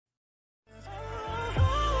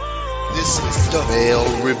This is the Male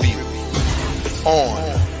Review on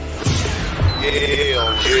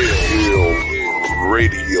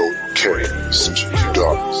Radio Cast.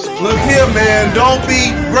 Look here, man. Don't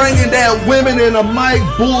be bringing that women in a mic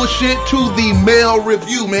bullshit to the Male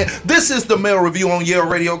Review, man. This is the Male Review on Yale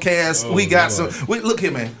Radio Cast. We got some. Look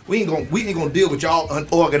here, man. We ain't gonna deal with y'all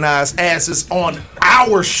unorganized asses on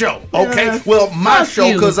our show, okay? Yeah, well, my show,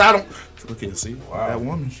 you. because I don't. Look here, see that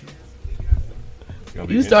woman shit.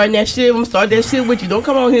 You starting that shit? I'm gonna start that shit with you. Don't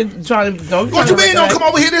come on here trying to. What you mean? Don't come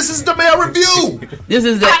over here. This is the Male Review. This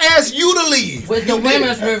is the. I asked you to leave with the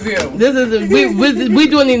women's review. This is we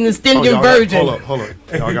doing an extended version. Hold up.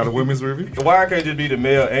 Y'all got a women's review? Why can't it just be the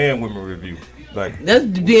male and women review? Like that's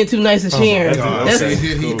being too nice to Sharon. That's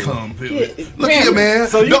here he come. Look here, man.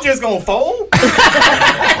 So you just gonna fold? No.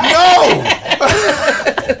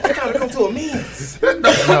 I gotta come to a means.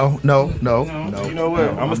 No. You know what?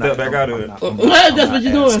 I'm gonna step back out of it. That's what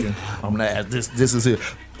you're doing. I'm gonna ask. This is it.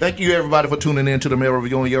 Thank you, everybody, for tuning in to the Male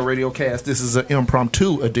Review on Your Radio Cast. This is an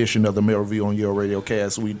impromptu edition of the Male Review on Your Radio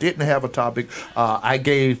Cast. We didn't have a topic. I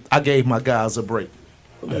gave my guys a break.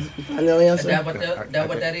 I know answer. That what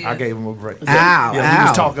that is? I gave him a break. Ow, yeah, ow. He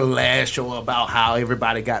was talking last show about how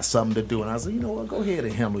everybody got something to do, and I said, you know what, go ahead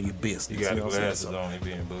and handle your business. You got the know glasses on, he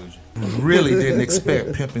being bougie. Really didn't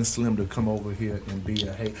expect Pimpin' Slim to come over here and be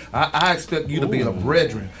a hater. I expect you to be a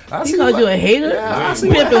brethren. He called you a hater? Yeah,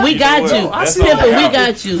 Pimpin', we got you. Pimpin', we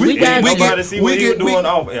got you. We got you. Nobody see what you doing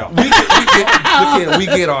off air. We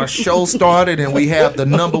get our show started, and we have the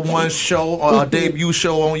 #1 show, our debut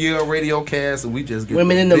show on Your Radio Cast, and we just get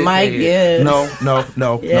women in the mic. Yes. No.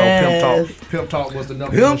 Yes. Pimp Talk was the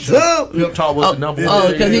 #1 show. Pimp Talk was the #1.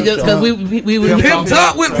 Oh, because we were Pimp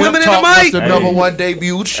Talk with women in the mic. The #1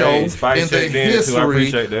 debut show in the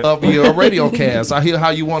history of Your Radio Cast. I hear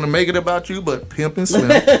how you want to make it about you, but Pimp and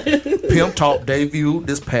Slim, Pimp Talk debuted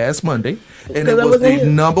this past Monday, and it was the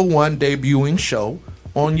 #1 debuting show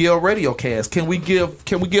on Your Radio Cast. Can we give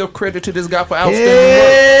credit to this guy for outstanding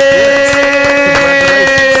work? Yes.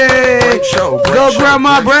 Great show. Go grab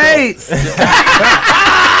my braids.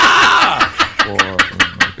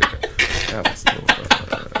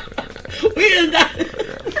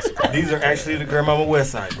 These are actually the Grandmama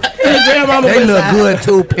West Side. They look good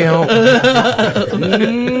too, pimp.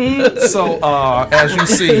 So as you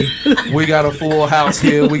see, we got a full house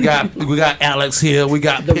here. We got Alex here. We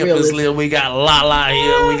got Pimpin' Slim. We got Lala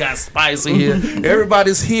here. We got Spicy here.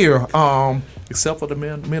 Everybody's here, except for the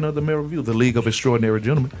men of the Male Review, the League of Extraordinary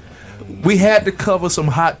Gentlemen. We had to cover some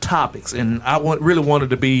hot topics, and I really wanted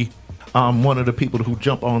to be one of the people who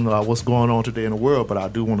jump on what's going on today in the world, but I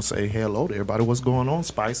do want to say hello to everybody. What's going on,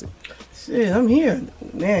 Spicy? Shit, I'm here.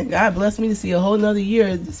 Man, God bless me to see a whole nother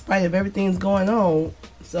year despite of everything's going on.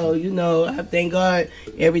 So, I thank God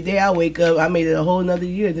every day I wake up, I made it a whole nother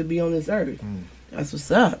year to be on this earth. That's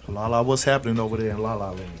what's up. Lala, what's happening over there in La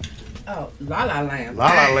La Land? Oh, La La Land.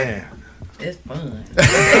 La La Land. It's fun.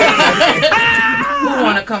 Who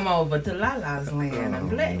want to come over to La La's land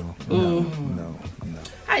and play? No.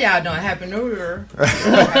 How y'all doing? Happy New Year.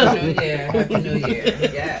 Happy New Year. Happy New Year.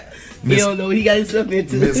 Yes. He don't know what he got himself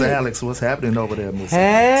into. Miss Alex, what's happening over there, Miss Alex?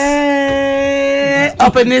 Hey,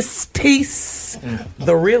 up in this piece,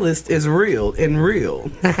 the realest is real and real.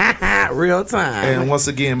 Real time. And once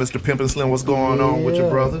again, Mr. Pimpin' Slim, what's going on with your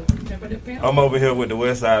brother? I'm over here with the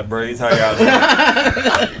West Side braids. How y'all doing?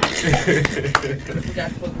 We got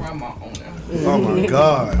to put grandma on them. Oh my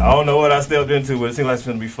God! I don't know what I stepped into, but it seems like it's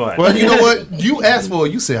gonna be fun. Well, you know what? You asked for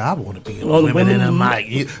it. You said I want to be a women in a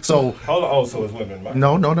mic. So hold on. Oh, so it's women in the mic.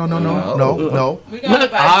 No. We're gonna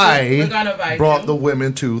invite brought you. the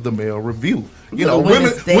women to the Male Review.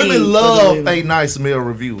 Women love a nice male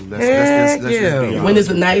review. That's when it's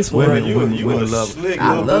a nice one. Women love.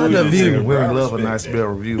 I love the view. Women love a nice male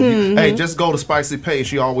review. Hey, just go to Spicy page.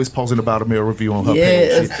 She always posting about a male review on her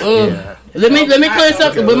page. Let me clear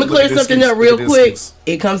something. Let me clear something up real quick.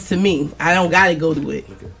 It comes to me. I don't gotta go to it.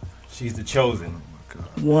 She's the chosen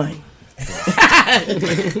one. It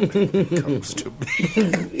comes to me.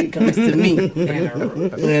 It comes to me.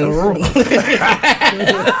 And a room.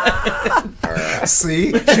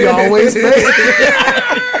 See, she always makes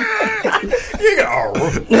You got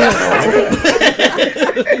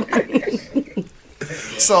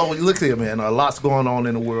So look here, man. A lot's going on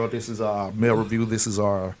in the world. This is our Male Review. This is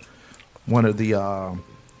our one of the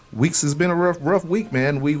weeks. Has been a rough week,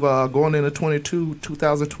 man. We've going into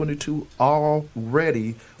 2022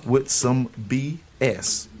 already with some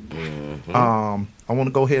BS. I want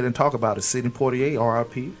to go ahead and talk about it. Sidney Poitier,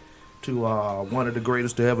 RIP. to one of the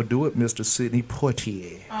greatest to ever do it, Mr. Sidney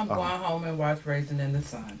Poitier. I'm going home and watch Raisin in the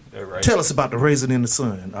Sun. Right. Tell us about the Raisin in the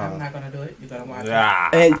Sun. I'm not gonna do it. You're gonna watch it.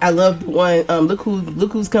 And I love the one. Look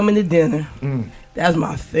who's coming to dinner. That's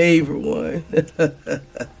my favorite one.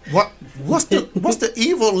 What's the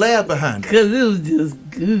evil laugh behind it? Cause it was just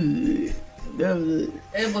good. That was it.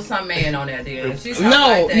 It was some man on there, dear. No, like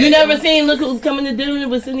that. you never seen Look Who's Coming to Dinner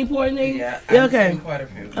with Sidney Poitier? Yeah, Okay. I've seen quite a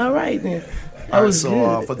few. All right then. That All right, was so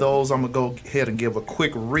good. for those, I'm gonna go ahead and give a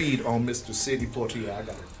quick read on Mr. Sidney Poitier. I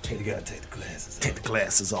gotta take the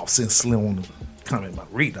glasses off since Slim on the comment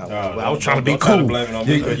about read. I was trying to be cool.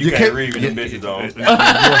 You can't read with them bitches on.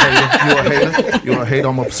 You're a hater.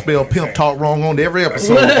 I'm gonna spell pimp talk wrong on every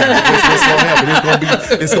episode. What's gonna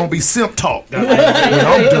happen? It's gonna be simp talk. When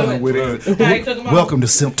I'm done with it. Welcome to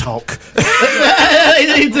Simp Talk.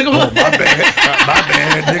 He took him off. My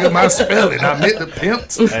bad, nigga. My spelling. I meant the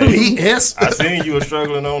pimps. P.S. I seen you were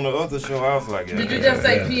struggling on the other show. I was like, Did you just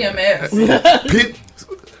say PMS?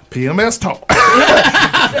 PMS talk.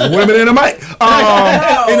 Women in the mic.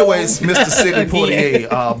 Anyways, Mr. Sidney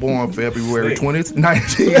Poitier, born February 20th,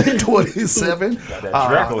 1927,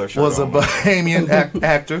 was a Bahamian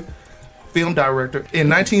actor, film director. In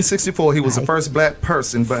 1964, he was the first black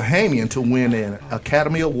person, Bahamian, to win an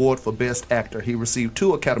Academy Award for Best Actor. He received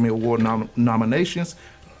 2 Academy Award nominations,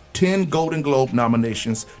 10 Golden Globe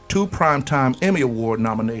nominations, 2 Primetime Emmy Award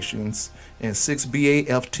nominations, and 6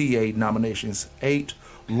 BAFTA nominations, 8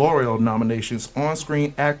 L'Oreal nominations,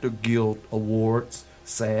 On-Screen Actor Guild Awards,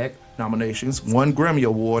 SAG nominations, 1 Grammy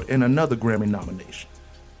Award, and another Grammy nomination.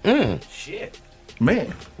 shit.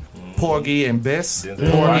 Man. Porgy and Bess.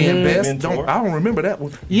 Porgy and Bess. I don't remember that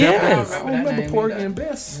one. Yes. I don't remember Porgy and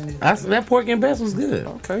Bess. That Porky and Bess was good.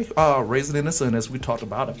 Okay. Raisin in the Sun, as we talked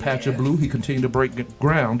about, A Patch of Blue. He continued to break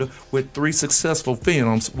ground with 3 successful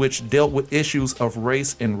films which dealt with issues of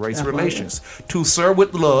race and race relations. To Sir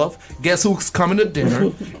with Love, Guess Who's Coming to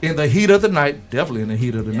Dinner, In the Heat of the Night, definitely In the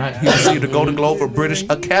Heat of the Night. He received a Golden Globe for British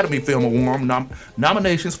Academy Film Award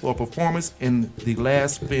nominations for performance in the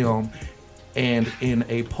last film, and in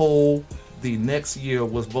a poll the next year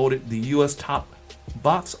was voted the U.S. top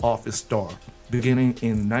box office star beginning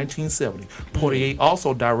in 1970. Poitier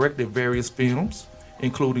also directed various films,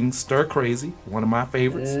 including Stir Crazy, one of my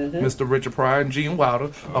favorites, Mr. Richard Pryor and Gene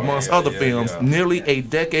Wilder, amongst other films. Nearly a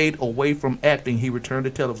decade away from acting, he returned to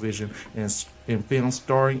television and in films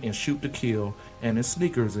starring in Shoot to Kill and in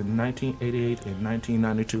Sneakers in 1988 and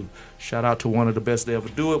 1992. Shout out to one of the best to ever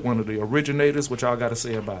do it, one of the originators. What y'all got to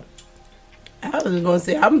say about it? I was just gonna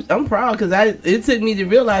say I'm proud because it took me to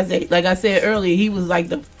realize that, like I said earlier, he was like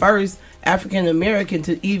the first African American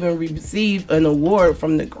to even receive an award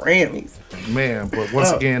from the Grammys. Man, but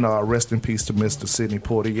once again, rest in peace to Mr. Sidney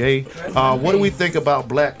Poitier. What do we think about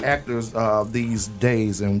black actors these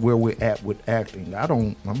days and where we're at with acting?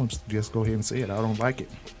 I'm gonna just go ahead and say it. I don't like it.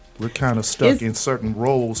 We're kind of stuck in certain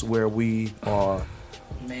roles where we are.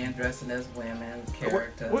 Man dressing as women,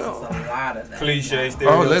 characters, it's a lot of that. Cliche Oh,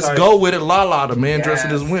 stereotypes. let's go with it. La, the man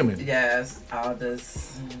dressing as women. Yes, all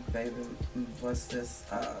this, baby, what's this,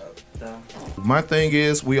 My thing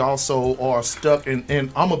is, we also are stuck,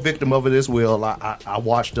 and I'm a victim of it as well. I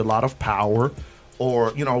watched a lot of Power,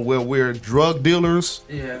 or, where we're drug dealers.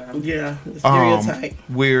 yeah. The stereotype.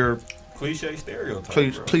 We're Cliche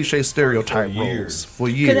stereotype. cliche stereotype For roles years. for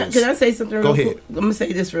years. Can I say something real Go ahead. quick? I'm going to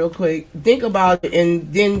say this real quick. Think about it,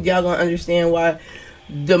 and then y'all going to understand why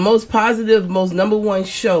the most positive, most number one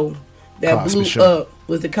show that Cosby blew Show. up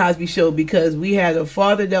was the Cosby Show, because we had a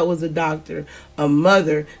father that was a doctor, a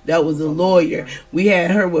mother that was a lawyer. We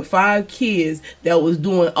had her with 5 kids that was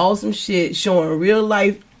doing awesome shit, showing real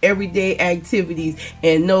life everyday activities,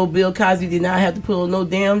 and no, Bill Cosby did not have to put on no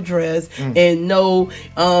damn dress, and no,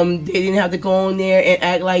 they didn't have to go on there and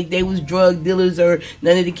act like they was drug dealers, or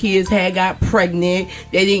none of the kids had got pregnant.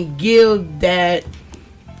 They didn't give that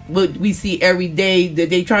what we see every day that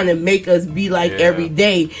they trying to make us be like every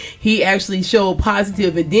day. He actually showed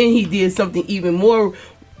positive, and then he did something even more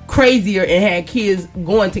crazier and had kids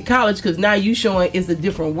going to college, because now you showing it's a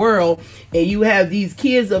different world, and you have these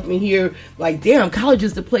kids up in here like, damn, college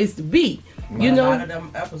is the place to be. A lot of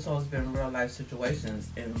them episodes been real life situations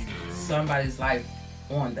in somebody's life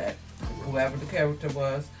on that. Whoever the character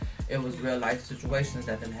was, it was real life situations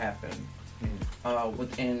that didn't happen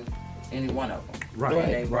within any one of them. Right.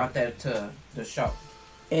 And they brought that to the show.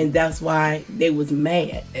 And that's why they was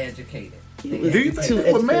mad. Educated. Do you think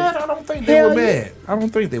they were mad? I don't think they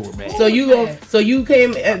were mad. So you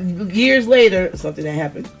came years later, something that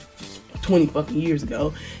happened 20 fucking years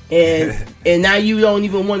ago, and now you don't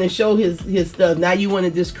even want to show his stuff. Now you want to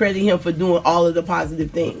discredit him for doing all of the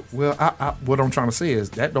positive things. Well, what I'm trying to say is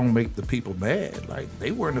that don't make the people mad. Like,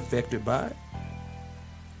 they weren't affected by it.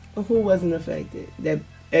 Who wasn't affected? That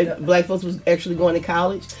black folks was actually going to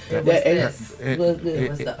college. It was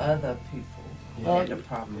the other people who had the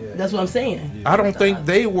problem. Yeah. That's what I'm saying. I don't think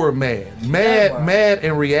they were mad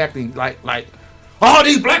and reacting like all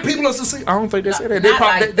these black people are succeeding. I don't think they said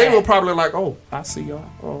that. They were probably like, oh, I see y'all.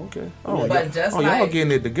 Oh, okay. Oh, but just y'all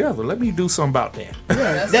getting it together. Let me do something about that. Yeah,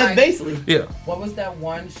 that's like, basically. Yeah. What was that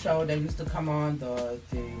one show that used to come on the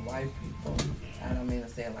white people? I don't mean to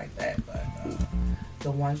say it like that, but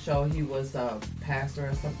the one show he was a pastor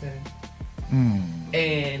or something,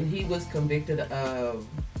 and he was convicted of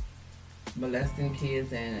molesting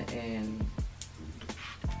kids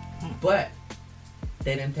but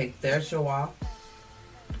they didn't take their show off.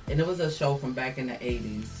 And it was a show from back in the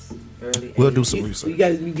 80s, early 80s. We'll do some research.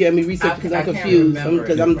 You get me research because I'm confused.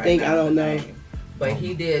 Because I'm thinking, I don't know. But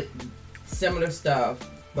he did similar stuff,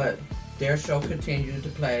 but their show continued to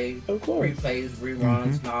play replays,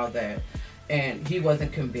 reruns, and all that. And he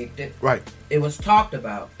wasn't convicted. Right. It was talked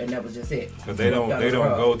about, and that was just it. But they don't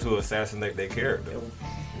go to assassinate their character.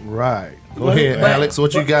 Right. Go ahead, Alex.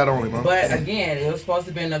 What you got on it, man? But again, it was supposed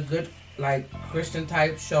to be a good, like, Christian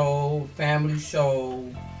type show, family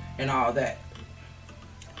show, and all that.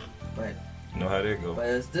 But You know how that go. But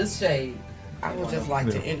it's this shade. I would just like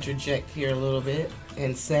to interject here a little bit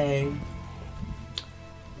and say,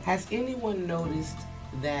 has anyone noticed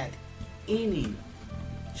that any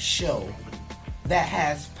show that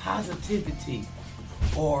has positivity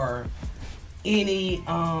or any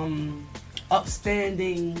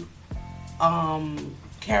upstanding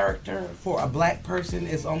character for a black person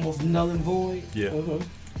is almost null and void? Yeah. Mm-hmm.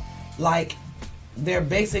 Like, they're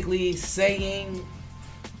basically saying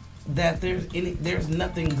that there's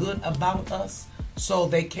nothing good about us, so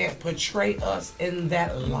they can't portray us in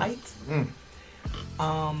that light.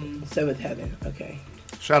 Seventh Heaven. Okay.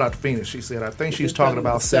 Shout out to Phoenix. She said, I think she's talking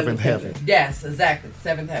about Seventh Heaven. Yes, exactly.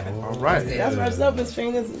 Seventh Heaven. All right. That's what's up, Miss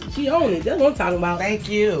Phoenix. She owned it. That's what I'm talking about. Thank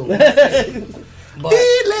you. 11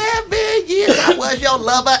 years I was your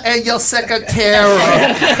lover and your secretary.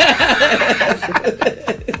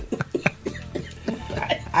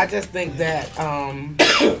 I just think that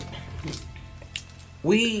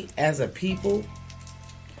we as a people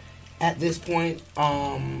at this point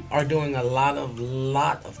are doing a lot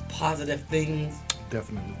of positive things.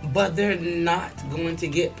 Definitely. But they're not going to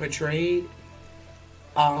get portrayed.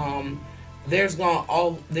 There's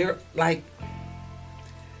gonna they're like,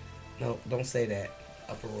 no, don't say that.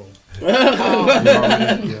 Upper room.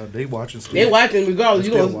 Yeah, they watching. They watching regardless.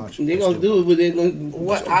 They're Gonna do it with it.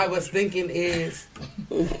 What I was thinking is,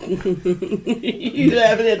 you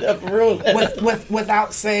laughing at the upper room.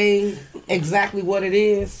 without saying exactly what it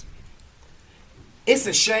is, it's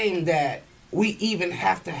a shame that we even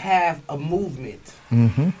have to have a movement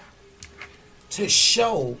to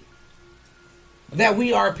show that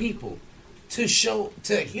we are people, to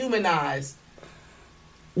humanize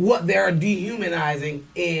what they're dehumanizing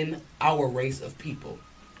in our race of people.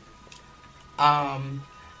 I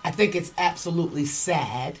think it's absolutely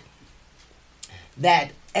sad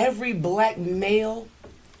that every black male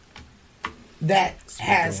that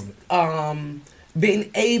has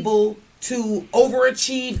been able to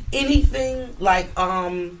overachieve anything, like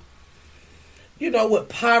with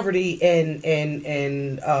poverty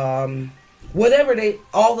and whatever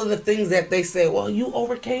all of the things that they say, well, you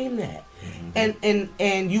overcame that.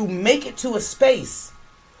 And you make it to a space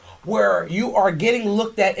where you are getting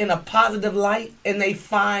looked at in a positive light, and they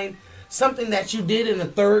find something that you did in the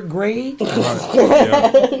third grade.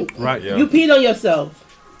 Right. Yeah. You peed on yourself.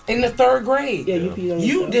 In the third grade. Yeah, you peed on yourself.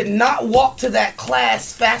 You did not walk to that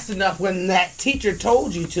class fast enough when that teacher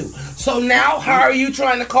told you to. So now how are you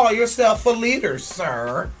trying to call yourself a leader,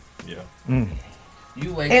 sir? Yeah.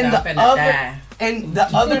 You wake up and die. And the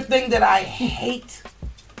other thing that I hate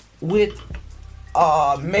with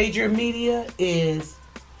major media is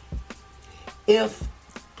if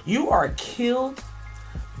you are killed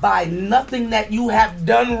by nothing that you have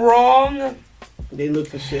done wrong, they look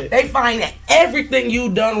for shit. they find everything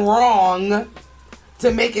you done wrong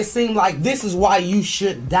to make it seem like this is why you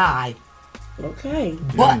should die. Okay.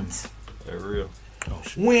 But They're real.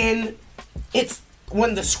 when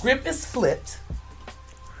the script is flipped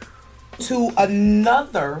to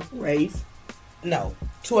another Race.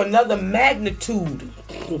 to another magnitude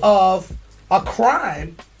of a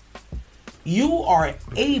crime, you are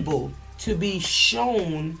able to be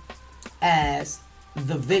shown as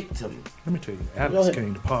the victim. Let me tell you, Alex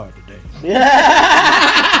came to pod today.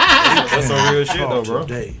 That's some real shit though, bro.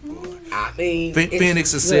 Today. I mean,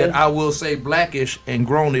 Phoenix has said, I will say Blackish and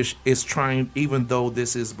Grownish is trying, even though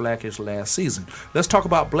this is Blackish last season. Let's talk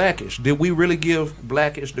about Blackish. Did we really give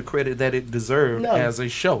Blackish the credit that it deserved as a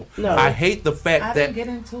show? No. I hate the fact I that... didn't get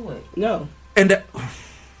into it. No. And that...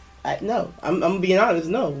 No, I'm being honest.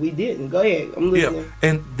 No, we didn't. Go ahead. I'm listening. Yeah,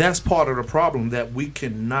 and that's part of the problem, that we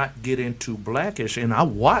cannot get into Blackish. And I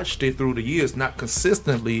watched it through the years, not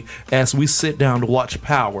consistently, as we sit down to watch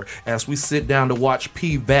Power, as we sit down to watch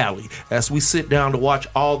P-Valley, as we sit down to watch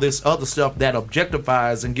all this other stuff that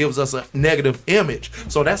objectifies and gives us a negative image.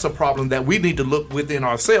 So that's a problem that we need to look within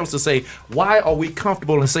ourselves to say, why are we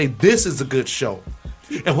comfortable and say this is a good show?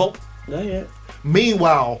 And well, Go ahead.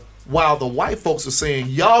 meanwhile, while the white folks are saying,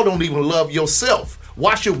 y'all don't even love yourself,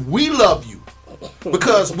 why should we love you?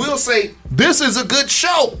 Because we'll say, this is a good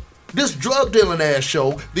show. This drug dealing ass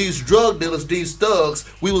show, these drug dealers, these thugs,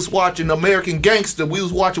 we was watching American Gangster, we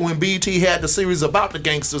was watching when BT had the series about the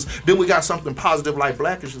gangsters, then we got something positive like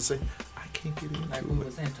Blackish and say, I can't get into Like it. we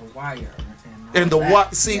was into Wire. And the that.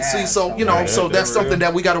 what? See, so you know, Right, so that's that's something real.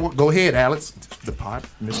 that we got to go ahead, Alex. The pod,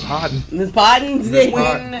 Miss Podden. Miss Podden.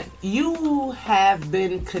 when you have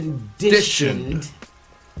been conditioned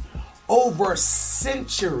over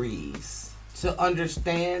centuries to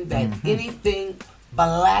understand that anything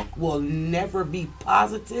black will never be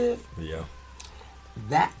positive, Yeah.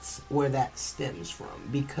 that's where that stems from,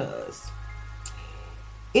 because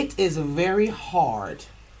it is very hard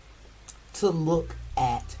to look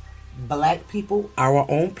at black people, our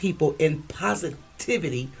own people, in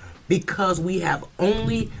positivity, because we have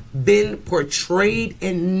only been portrayed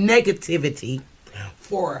in negativity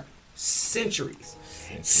for centuries.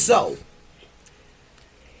 So,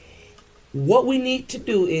 what we need to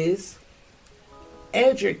do is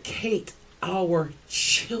educate our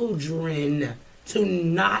children to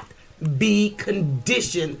not be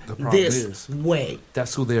conditioned The problem this is- way.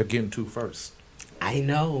 That's who they're getting to first. I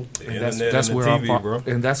know. The And internet that's and the where TV, our bro.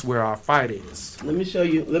 and that's where our fight is. Let me show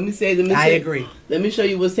you. I agree. Let me show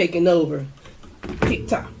you what's taking over.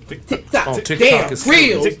 TikTok. TikTok. Oh, TikTok Damn, is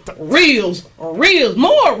reels,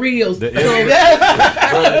 more reels. The So internet.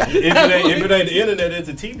 that- If it ain't the internet, it's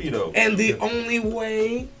the TV though. And the only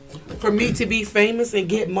way for me to be famous and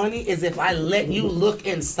get money is if I let you look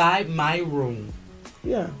inside my room.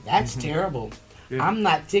 yeah. That's terrible. Yeah. I'm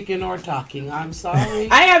not ticking or talking. I'm sorry.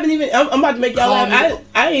 I haven't even. I'm about to make y'all Call laugh. me.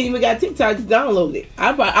 I ain't even got TikTok to download it.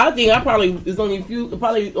 I think I probably there's only a few of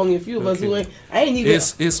us who ain't. I ain't even.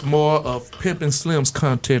 It's more of Pimpin' Slim's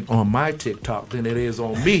content on my TikTok than it is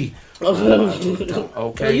on me. So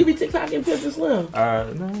Okay. you be TikToking Pimpin' Slim.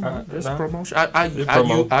 No, it's promotion. I use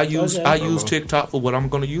promo. TikTok for what I'm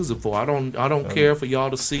going to use it for. I don't care for y'all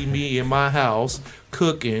to see me in my house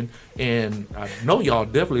cooking, and I know y'all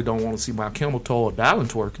definitely don't want to see my camel toe or dialing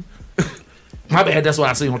twerking. My bad. That's what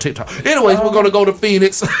I see on TikTok. Anyways, we're gonna go to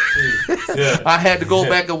Phoenix. Yeah. I had to go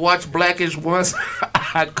back and watch Blackish once.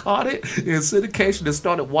 I caught it in syndication and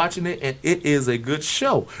started watching it, and it is a good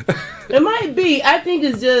show. It might be. I think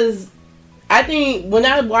it's just. I think when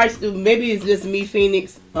I watched it, maybe it's just me,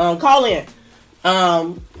 Phoenix. Call in.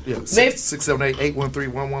 Yeah, Maybe-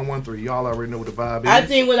 678-813-1113. Y'all already know what the vibe is. I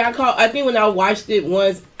think when I watched it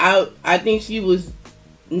once, I think she was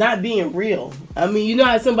not being real. I mean, you know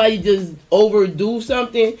how somebody just overdo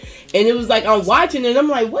something, and it was like I'm watching it, and I'm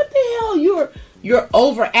like, what the hell? You're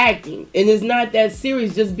overacting, and it's not that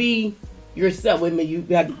serious. Just be yourself. Wait a minute, you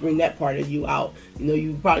have to bring that part of you out. You know,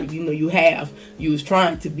 you probably, you was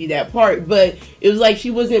trying to be that part, but it was like she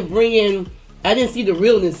wasn't bringing. I didn't see the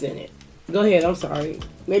realness in it. Go ahead. I'm sorry.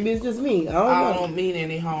 Maybe it's just me. I don't I know. don't mean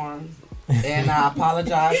any harm. And I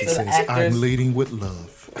apologize to the Says, actors. I'm leading with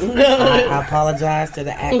love. I apologize to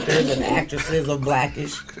the actors and actresses of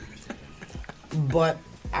Blackish. But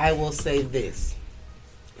I will say this.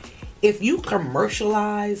 If you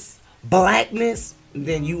commercialize blackness,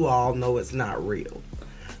 then you all know it's not real.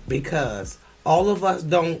 Because all of us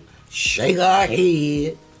don't shake our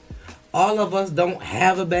head. All of us don't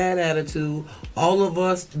have a bad attitude. All of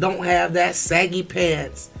us don't have that saggy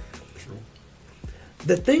pants.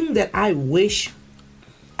 The thing that I wish,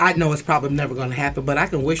 I know it's probably never going to happen, but I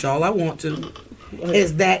can wish all I want to,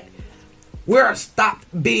 is that we're stopped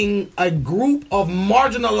being a group of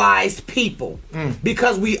marginalized people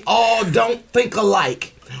because we all don't think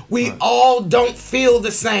alike. We all don't feel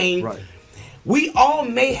the same. Right. We all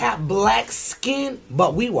may have black skin,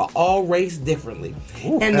 but we were all raised differently.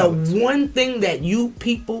 And Alex. the one thing that you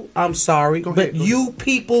people, I'm sorry, Go but ahead, go you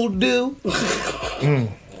people do,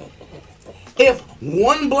 if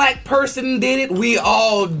one black person did it, we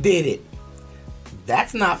all did it.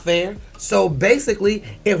 That's not fair. So basically,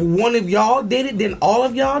 if one of y'all did it, then all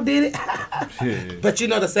of y'all did it. But you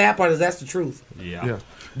know the sad part is that's the truth. Yeah.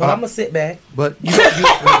 But I'm gonna sit back. But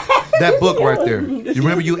that book right there. You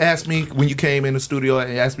remember you asked me when you came in the studio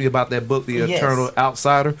and asked me about that book, The Eternal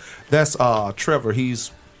Outsider? That's Trevor.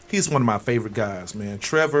 He's one of my favorite guys, man.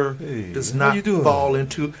 Trevor does not fall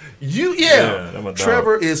into you. Yeah,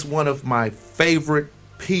 Trevor is one of my favorite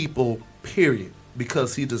people. Period.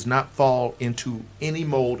 Because he does not fall into any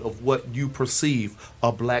mold of what you perceive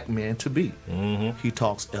a black man to be. Mm-hmm. He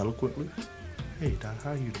talks eloquently. Hey, Doc,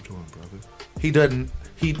 how you doing, brother? He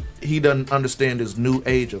doesn't understand this new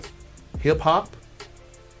age of hip hop.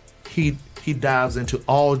 He dives into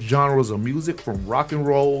all genres of music, from rock and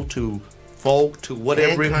roll to folk to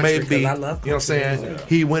whatever it may be. You know what I'm saying? Yeah.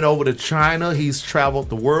 He went over to China. He's traveled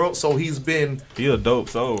the world, so he a dope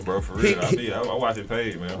soul, bro. For real, I watch it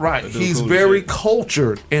paid, man. Right, he's cool very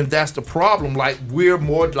cultured, and that's the problem. Like, we're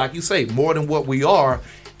more, like you say, more than what we are,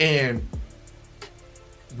 and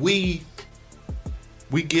we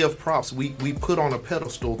give props. We put on a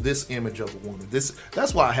pedestal this image of a woman.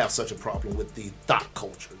 That's why I have such a problem with the thought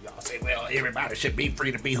culture. Y'all say, well, everybody should be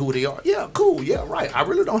free to be who they are. Yeah, cool. Yeah, right. I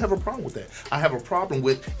really don't have a problem with that. I have a problem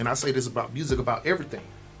with, and I say this about music, about everything.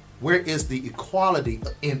 Where is the equality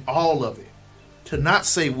in all of it? To not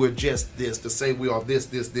say we're just this, to say we are this,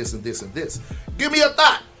 and this, and this. Give me a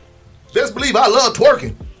thought. Best believe I love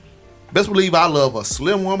twerking. Best believe I love a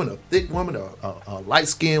slim woman, a thick woman, a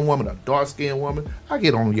light-skinned woman, a dark-skinned woman. I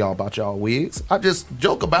get on y'all about y'all wigs. I just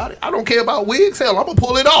joke about it. I don't care about wigs. Hell, I'm going to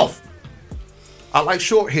pull it off. I like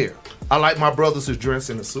short hair. I like my brothers to dress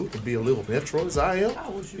in a suit and be a little metro as I am.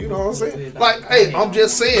 You know what I'm saying? Like, hey, I'm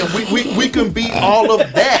just saying, we can be all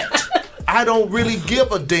of that. I don't really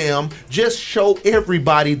give a damn. Just show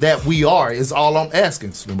everybody that we are is all I'm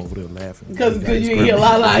asking. Slim over there laughing. Because you hear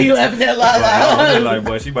La. You laughing at La. I'm like,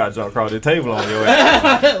 boy, she about to jump across the table on your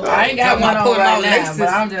ass. I ain't got one on right now, but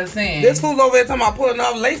I'm just saying. This fool's over there talking about pulling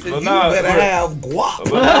off laces. You better have guap.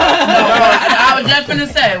 I was just finna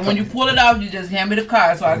say, when you pull it off, you just hand me the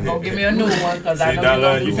card so I can go get me a new one, because I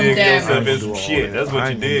know you're going to do some damage. Some shit. That's what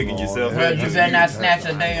you did get yourself in. You better not snatch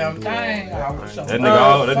a damn thing.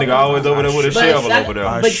 That nigga always over there with a shovel over there.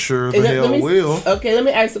 I sure the hell will. Okay, let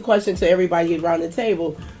me ask a question to everybody around the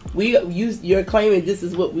table. You're claiming this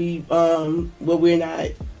is what we're not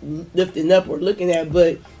lifting up or looking at,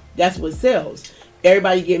 but that's what sells.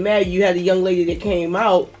 Everybody get mad. You had a young lady that came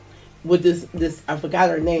out with this I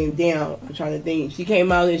forgot her name. Damn, I'm trying to think. She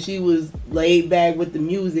came out and she was laid back with the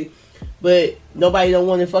music, but nobody don't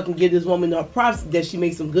want to fucking give this woman no props that she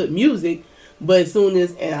makes some good music. But as soon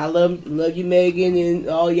as, and I love you, Megan, and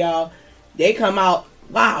all y'all, they come out,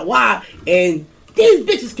 why, and these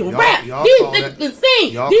bitches can rap, these bitches can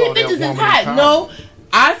sing, these bitches is hot. No,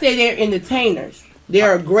 I say they're entertainers. They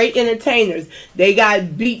are great entertainers. They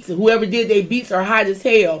got beats. Whoever did their beats are hot as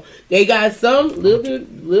hell. They got some little bit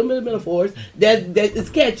of metaphors that is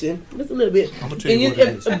catching just a little bit.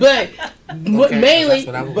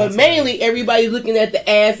 But mainly everybody's looking at the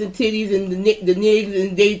ass and titties and the niggas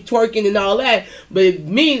and they twerking and all that. But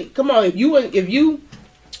me, come on, if you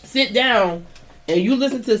sit down and you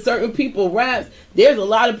listen to certain people raps, there's a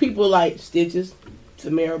lot of people like Stitches,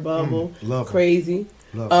 Tamara Bumble, Crazy,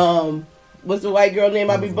 what's the white girl name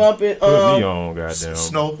I be bumping? Put me on, goddamn.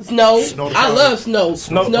 Snow. I love Snow.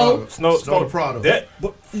 Snow the product.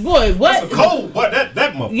 Boy, what? That's a cold. What? That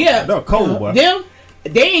motherfucker. Yeah. No cold. Boy. Them.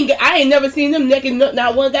 I ain't never seen them naked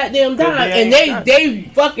not one goddamn time, and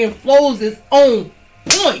they fucking flows is on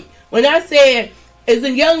point. When I said it's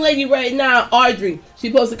a young lady right now, Audrey, she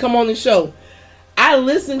supposed to come on the show. I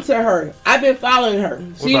listened to her. I've been following her.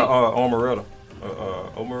 What about Omeretta?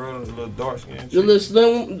 Omeretta, the little dark skin. The little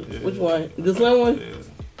slim. Yeah. Which one? The slim one.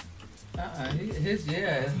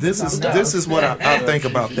 This is what I think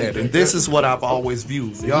about that, and this is what I've always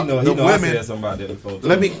viewed. The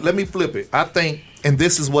women. Let me flip it. I think, and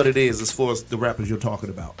this is what it is as far as the rappers you're talking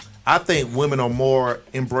about. I think women are more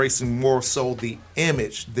embracing more so the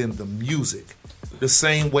image than the music. The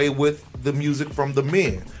same way with the music from the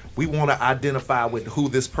men. We want to identify with who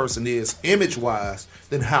this person is image-wise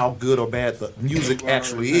than how good or bad the music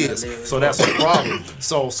actually is. So that's a problem.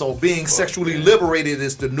 So being sexually liberated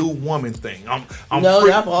is the new woman thing. No,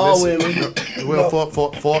 not for all women. Well,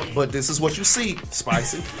 but this is what you see,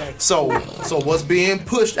 Spicy. So what's being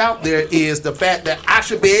pushed out there is the fact that I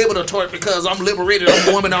should be able to twerk because I'm liberated, I'm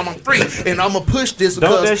a woman, I'm free, and I'm gonna push this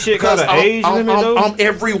because I'm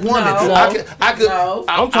every woman.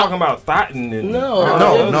 I'm talking about thotting.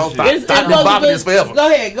 No. Bobbing is forever.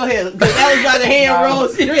 Go ahead. That was by the hand roll.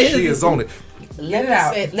 She is on it.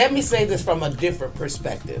 Let me say this from a different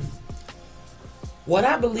perspective. What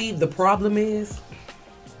I believe the problem is,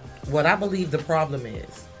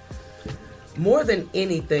 more than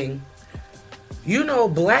anything, you know,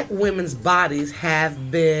 black women's bodies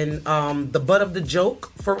have been the butt of the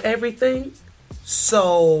joke for everything.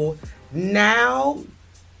 So now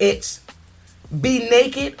it's be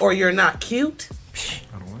naked or you're not cute.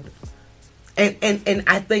 I don't like it. And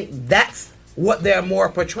I think that's what they're more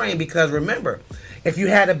portraying, because remember, if you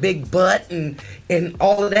had a big butt and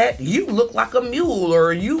all of that, you look like a mule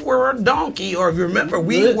or you were a donkey. Or remember,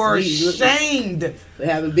 we were shamed.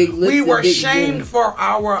 Having big lips. We were big shamed lips. for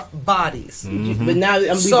our bodies. Mm-hmm. But now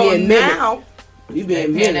we So being now we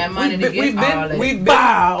being paying that money to get all that.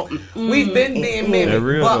 we've been being mimicked.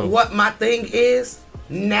 real But though. what my thing is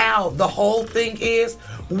now, the whole thing is,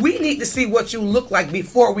 we need to see what you look like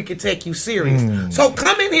before we can take you serious. So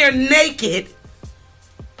come in here naked,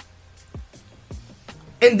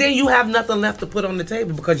 and then you have nothing left to put on the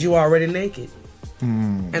table because you already naked.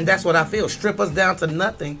 And that's what I feel. Strip us down to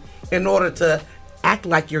nothing in order to act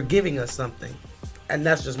like you're giving us something. And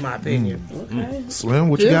that's just my opinion. Okay. Slim,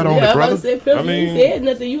 what you got on it, brother? I mean, you said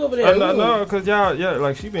nothing. You over there? No, because y'all,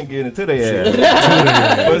 like she been getting into their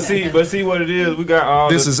ass. but see what it is. We got all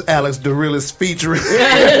This is Alex the Realest featuring.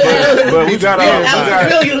 but we got all.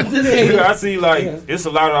 I see like Yeah. it's a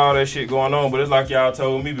lot of all that shit going on. But it's like y'all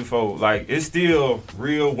told me before. Like it's still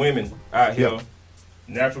real women out here. Yep.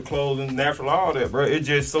 Natural clothing, natural all that, bro. It's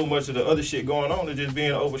just so much of the other shit going on. It's just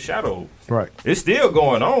being overshadowed. Right. It's still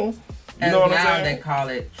going on. You And know what now I'm they saying? call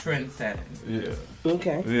it trend setting. Yeah.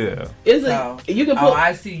 Okay. Yeah. Is it? So, You can oh, put.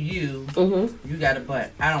 I see you. Mm-hmm. You got a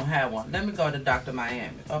butt. I don't have one. Let me go to Dr. Miami.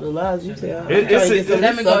 The Oh, lies you tell.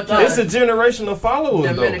 Let me go to- It's a generation of followers,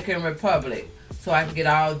 though. Dominican Republic, so I can get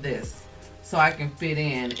all this, so I can fit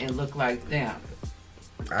in and look like them.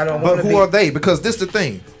 I don't But want to who be are they? Because this the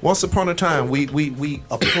thing. Once upon a time, we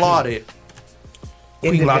applauded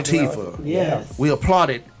Queen Latifah. Yes. We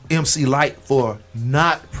applauded MC Light for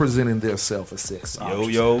not presenting themselves as sex objects.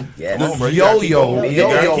 Yo. Yes. Come on, bro. You gotta keep going. You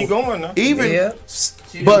gotta keep going now. Even, Yeah.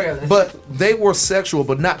 She the but realest. but they were sexual,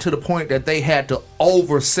 but not to the point that they had to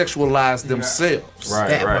over sexualize themselves. Right,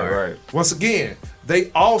 That right, part. right. Once again,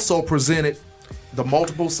 they also presented the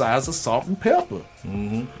multiple sides of salt and pepper.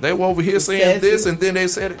 Mm-hmm. They were over here saying Sassy. this, and then they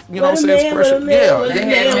said, you know, What a saying man, what a expression. man, Yeah, what a They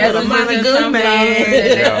man, had what a messages mighty and good some man.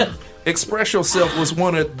 songs. Yeah. Express Yourself was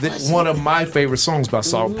one of my favorite songs by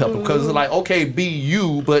Salt and Pepper, because it's like, okay, be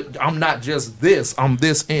you, but I'm not just this. I'm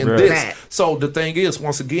this and Right. this. That. So the thing is,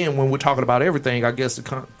 once again, when we're talking about everything, I guess the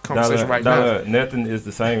conversation right now. Nothing is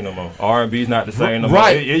the same no more. R&B's not the same no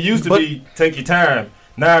Right. more. It used to But- be take your time.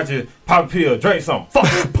 Now it's just pop a pill, drink something.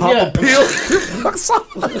 Fuck. Pop Yeah. a pill.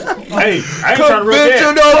 Hey, I ain't trying to rub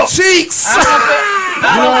Convention that. of cheeks. You know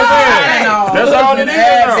what I'm saying? That's all it is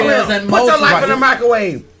Advils now. and Put your life Right. in the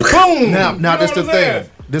microwave. Boom. Now You know this the what I'm saying?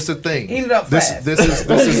 thing. This the thing. Heat it up fast. This is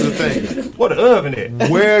the thing. What an oven at?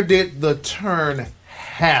 Where did the turn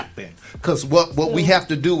happen? Because what we have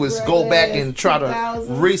to do is go back and try to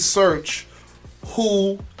 2000. research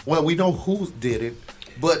who. Well, we know who did it,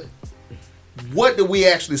 but what did we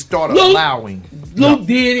actually start Luke. allowing? Luke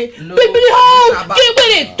did it. Luke. Bippity home. Get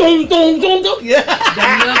with it. Dum dum dum dum. Yeah. The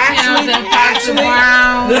Milk Towns and Foxy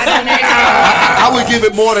Brown. I would give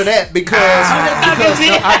it more than that because no,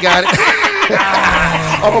 I got it.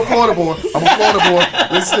 I'm a Florida boy.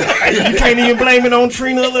 Listen, You can't even blame it on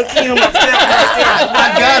Trina or Kim.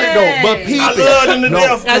 I got it though. But people, I love them to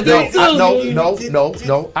death. I do too.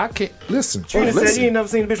 no. I can't listen. Trina said you Listen. ain't never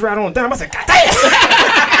seen a bitch ride on a dime. I said, God damn.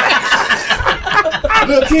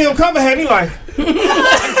 Little Kim Cover had me like,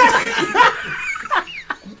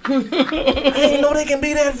 I didn't know they can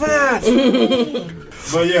be that fast.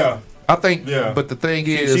 But yeah, I think. Yeah. But the thing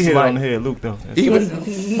she is, hit it like, on the head, Luke though.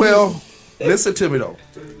 even well, listen to me though.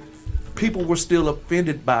 People were still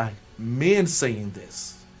offended by men saying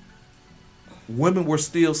this. Women were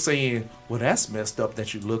still saying, well, that's messed up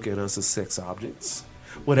that you look at us as sex objects.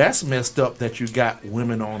 Well, that's messed up that you got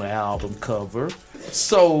women on the album cover.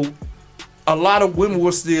 So a lot of women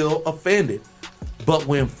were still offended. But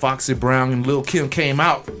when Foxy Brown and Lil' Kim came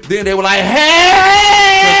out, then they were like,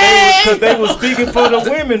 hey! Because they was speaking for the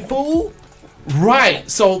women, fool. Right,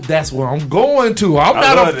 so that's where I'm going to. I'm I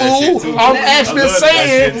not love a that shit, fool. too. I'm I actually love that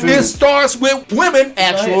saying shit, too. it starts with women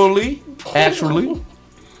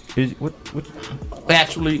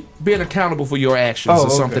actually being accountable for your actions Oh, or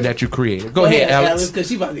something okay. that you created. Go ahead, Alex. Because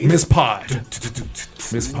she about to Miss Pod.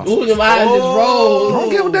 Miss Pod. Ooh, them eyes just roll. Don't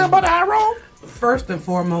give a damn about the eye roll. First and Go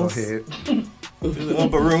foremost, ahead. The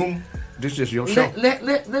upper room. This is your show.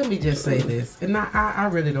 let me just say this, and I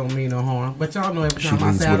really don't mean no harm, but y'all know every She time I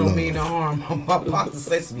leads say I with don't love. mean no harm, I'm about to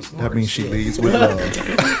say some smart That means she shit. leads with love.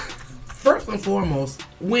 First and foremost,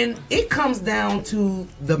 when it comes down to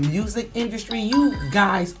the music industry, you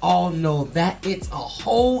guys all know that it's a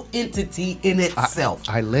whole entity in itself.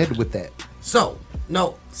 I led with that. So,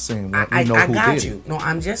 no, Saying I who got did you. it. No,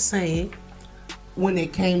 I'm just saying, when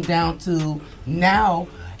it came down to now,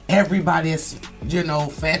 everybody is,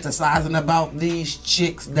 fantasizing about these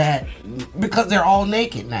chicks because they're all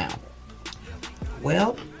naked now.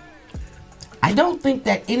 Well, I don't think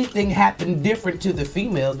that anything happened different to the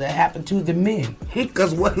females that happened to the men.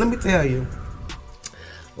 Because let me tell you,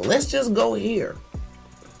 let's just go here.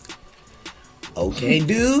 Okay,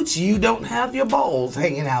 dudes, you don't have your balls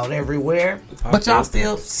hanging out everywhere, but y'all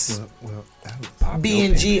still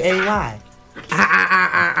being GAY.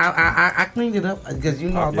 I cleaned it up because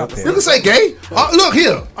I'm about to say. You can say gay. Look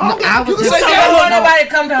here. I was you can just say So gay. don't want nobody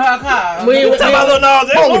come to her car. We Talk about Lil Nas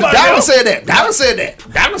X. Oh, Nobody Diamond else. said that.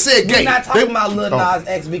 Diamond said gay. We're not talking about Lil Oh. Nas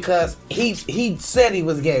X because he said he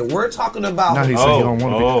was gay. We're talking about Now he said he don't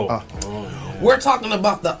want to be. we're talking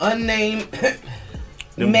about the unnamed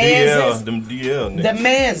Them manses. them DL niggas. The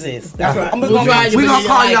manses. That's right. We'll try to We make gonna it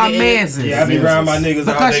call like y'all it. manses. Yeah, I be around my niggas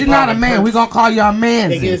all Because day you're not a popping man, we perks. gonna call y'all They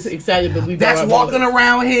get manses. excited, but we That's walking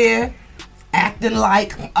around here acting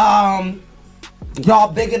like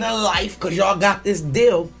y'all bigger than life because y'all got this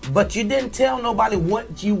deal, but you didn't tell nobody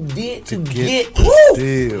what you did to get the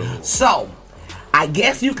deal. So I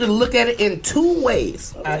guess you can look at it in two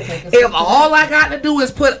ways. I take a If step all I got to do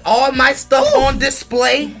is put all my stuff on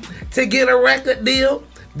display to get a record deal,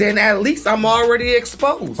 then at least I'm already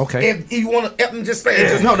exposed. Okay. If you want to, I'm just saying.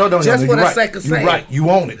 Just, No. Just for you're the right. sake of saying. You're right. You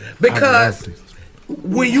own it. Because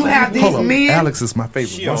when you have these Hold on. men, Alex is my favorite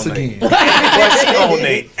She once on again. Boy, she on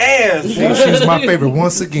they ass. She's my favorite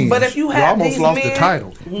once again. but if you You have almost these lost men the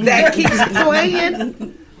title. that keeps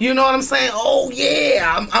playing, you know what I'm saying? Oh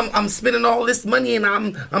yeah, I'm spending all this money and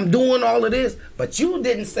I'm doing all of this, but you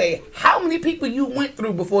didn't say how many people you went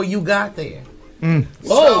through before you got there.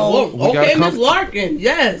 Whoa, we gotta okay, come- Miss Larkin.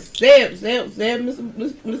 Yes, say it,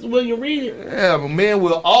 Mr. William, read it. Yeah, but men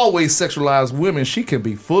will always sexualize women. She can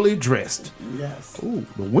be fully dressed. Yes. Ooh,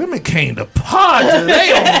 the women came to party.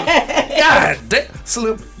 They on God damn.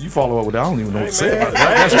 Slim, you follow up with that. I don't even know what to say about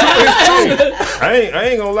that. That's true. I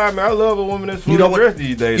ain't gonna lie, man. I love a woman that's fully You know what? dressed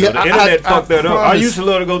these days. Yeah, The I- internet I fucked that up. I promise. used to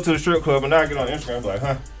love to go to the strip club and now I get on Instagram and be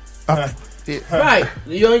like, Right.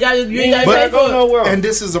 You ain't got to But pay go for it. nowhere. And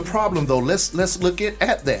this is a problem, though. Let's look at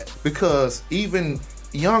that, because even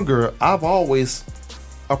younger, I've always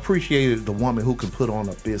appreciated the woman who can put on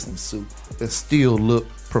a business suit and still look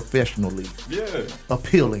professionally yeah.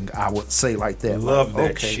 appealing. I would say like that. Love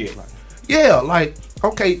Like, that shit.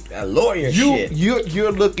 Okay, That lawyer shit.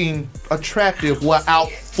 you're looking attractive without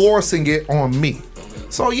forcing it on me.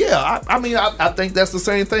 So yeah, I think that's the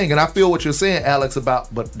same thing, and I feel what you're saying, Alex,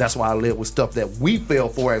 about. But that's why I live with stuff that we fell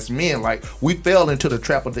for as men. Like we fell into the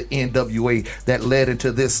trap of the NWA that led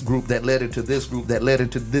into this group, that led into this group, that led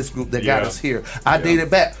into this group, that got Yeah. us here. I dated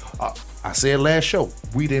back. I said last show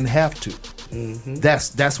we didn't have to.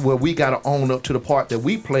 That's where we got to own up to the part that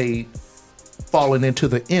we played, falling into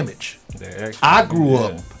the image. I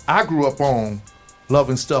grew up on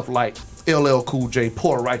loving stuff like LL Cool J,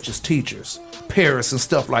 Poor Righteous Teachers, Paris, and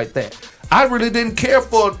stuff like that. I really didn't care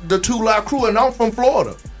for the 2 Live Crew, and I'm from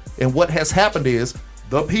Florida. And what has happened is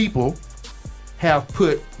the people have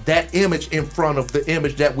put that image in front of the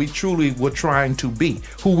image that we truly were trying to be,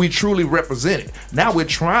 who we truly represented. Now we're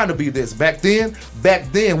trying to be this. Back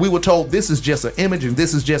then we were told this is just an image and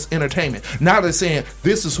this is just entertainment. Now they're saying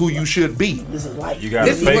this is who you should be. This is life. You gotta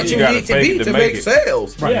This is fake- what you you gotta need to fake be it to to make make it.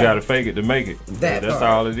 sales. You gotta fake it to make it. That That's part.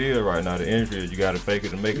 all it is right now. The industry is you gotta fake it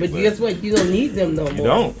to make it. But guess what? You don't need them no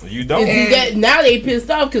more. You don't. And see that now they pissed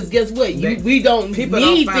off because guess what? We don't People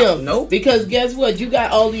need don't find- them. nope. Because guess what? You got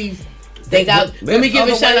all these. They got. Let me give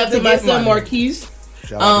a other shout ways out to to my get son money. Marquise,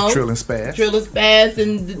 Shout out to Trill and Spaz. Triller Spaz,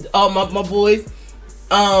 and all my boys.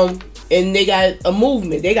 And they got a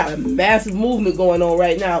movement. They got a massive movement going on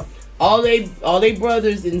right now. All they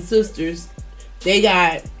brothers and sisters, they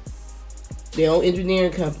got their own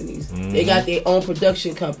engineering companies. They got their own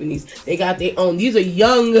production companies. They got their own. These are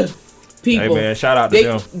young people. Hey man, shout out to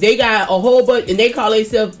them. They got a whole bunch, and they call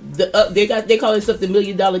themselves they call themselves the $1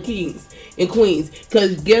 Million Kings and Queens.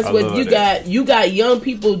 Because guess I what? love You that. got young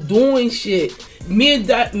people doing shit. Me and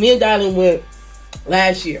Dylan went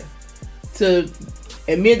last year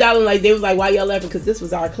and me and Dylan they was like, why y'all laughing? Because this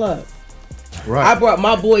was our club. Right. I brought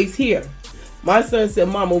my boys here. My son said,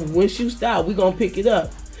 Mama, when you stop, we gonna pick it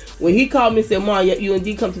up. When he called me and said, Mom, you and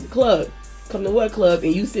D come to the club. Come to what club?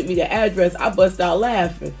 And you sent me the address. I bust out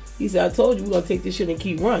laughing. He said, I told you we're gonna take this shit and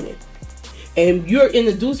keep running. And you're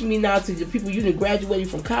introducing me now to the people you done graduated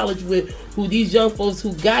from college with, who these young folks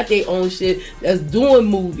who got their own shit, that's doing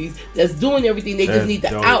movies, that's doing everything. They just need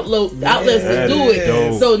the outlets to do it.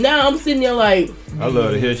 Dope. So now I'm sitting there like, I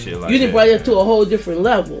love to hear shit like you that. didn't bring it to a whole different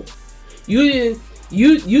level. You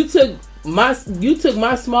took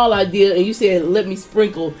my small idea and you said, let me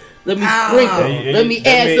sprinkle, let me add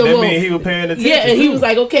some more. That mean he was paying attention. Yeah, and he too. was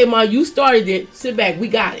like, okay, Ma, you started it. Sit back, we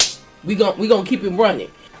got it. We gonna keep it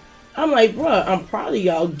running. I'm like, bruh, I'm proud of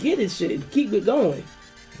y'all. Get it shit. Keep it going.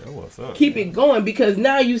 That's what's up. Keep it going, because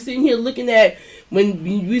now you sitting here looking at when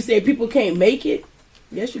you say people can't make it.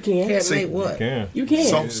 Yes, you can. Can't make what? You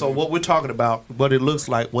can. So what we're talking about, what it looks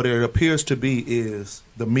like, what it appears to be, is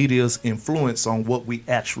the media's influence on what we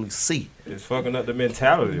actually see. It's fucking up the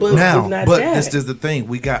mentality. But- Now, it's not but that. this is the thing.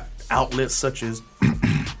 We got outlets such as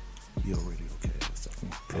Yo Radio.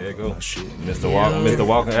 There you go. Shit. Mr.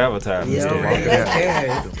 Walker advertising. Yeah. Mr. Walker.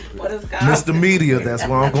 Yeah. What is God? Mr. Media, that's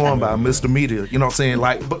what I'm going by. Mr. Media. You know what I'm saying?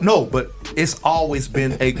 Like, but it's always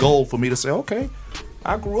been a goal for me to say, okay,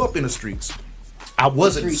 I grew up in the streets. I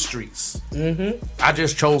wasn't in the streets. Mm-hmm. I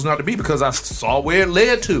just chose not to be because I saw where it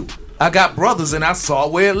led to. I got brothers and I saw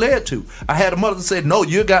where it led to. I had a mother that said, no,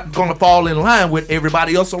 you're going to fall in line with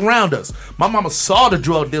everybody else around us. My mama saw the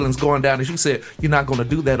drug dealings going down and she said, you're not going to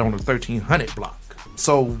do that on the 1300 block.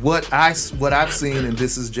 So what I've seen, and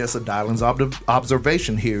this is just a Dylan's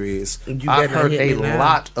observation here, is I've heard a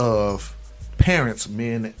lot of parents,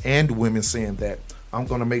 men and women, saying that I'm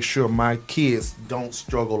going to make sure my kids don't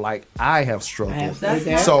struggle like I have struggled.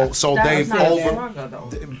 So they've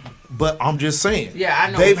but I'm just saying, Yeah, I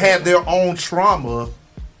know. they've had their own trauma.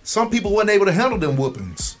 Some people weren't able to handle them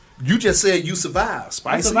whoopings. You just said you survived,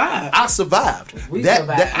 Spicy. I survived. We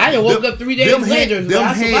survived. I done woke up 3 days later, but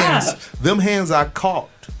I survived. Them hands I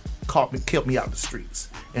kept me out the streets.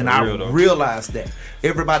 And I Real, realized that.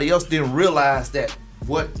 Everybody else didn't realize that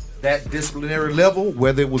what that disciplinary level,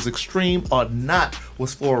 whether it was extreme or not,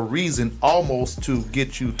 was for a reason, almost to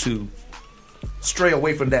get you to stray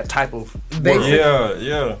away from that type of work.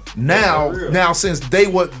 Yeah. Now since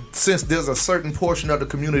there's a certain portion of the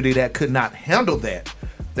community that could not handle that,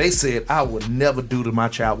 they said I would never do to my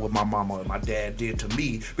child what my mama and my dad did to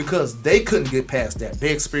me, because they couldn't get past that.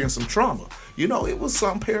 They experienced some trauma. You know, it was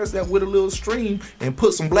some parents that went a little extreme and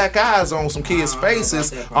put some black eyes on some kids'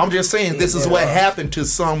 faces. I'm just saying, this is what happened to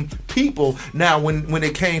some people. Now, when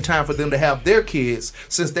it came time for them to have their kids,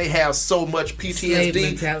 since they have so much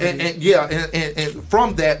PTSD, and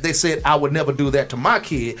from that, they said, I would never do that to my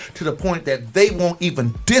kid, to the point that they won't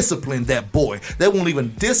even discipline that boy. They won't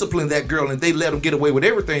even discipline that girl, and they let them get away with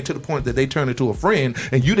everything, to the point that they turn into a friend,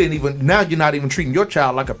 and now you're not even treating your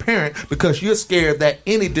child like a parent, because you're scared that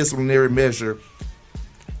any disciplinary measure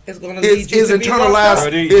It's gonna lead you is to be internalized. locked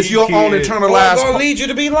up. It's your own internalized. It's gonna lead you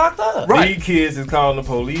to be locked up. Right. These kids is calling the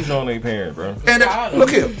police on their parent, bro. And look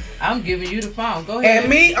here. I'm giving you the phone. Go ahead. And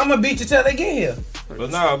me, I'm gonna beat you till they get here. But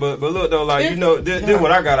look though, like, you know, this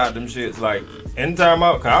what I got out them shits. Like, anytime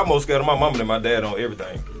cause I'm more scared of my mama than my dad on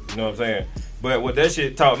everything. You know what I'm saying? But what that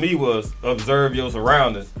shit taught me was observe your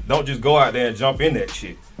surroundings. Don't just go out there and jump in that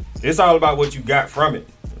shit. It's all about what you got from it.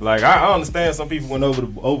 Like, I understand some people went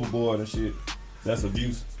overboard and shit. That's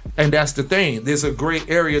abuse. And that's the thing. There's a gray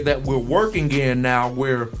area that we're working in now,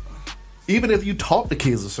 where even if you talk to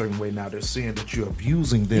kids a certain way now, they're saying that you're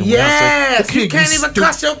abusing them. Yes, you can't even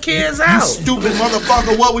cuss your kids out. You stupid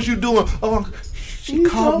motherfucker, what was you doing? Oh, she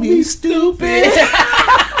called me stupid.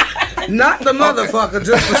 Not the motherfucker,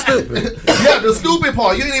 just the stupid. Yeah, the stupid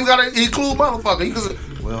part. You ain't even got to include motherfucker. You can say,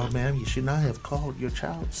 well, ma'am, you should not have called your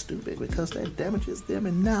child stupid, because that damages them,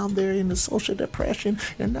 and now they're in the social depression,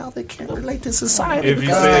 and now they can't relate to society. If you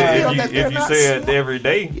say it every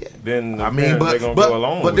day, then they're gonna go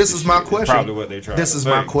along. But this is my question. Probably what they're trying to say. This is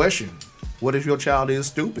my question. What if your child is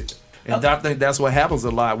stupid? And I think that's what happens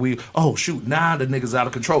a lot. Now the niggas out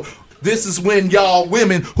of control. This is when y'all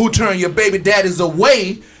women who turn your baby daddies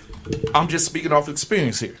away. I'm just speaking off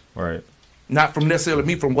experience here. Right. Not from necessarily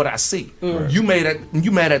me, from what I see. Right. You mad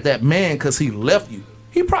at that man because he left you.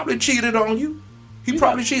 He probably cheated on you. He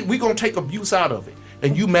probably cheated. We're going to take abuse out of it.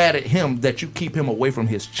 And you mad at him that you keep him away from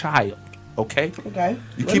his child. Okay? Okay.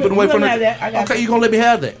 You keep it away from it. Okay, you're going to let me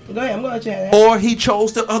have that. Go ahead, I'm going to let you have that. Or he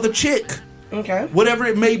chose the other chick. Okay. Whatever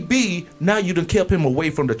it may be, now you done kept him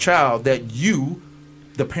away from the child that you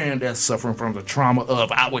the parent that's suffering from the trauma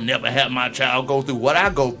of I would never have my child go through what I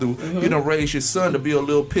go through. You done raise your son to be a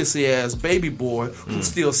little pissy ass baby boy who's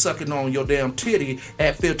still sucking on your damn titty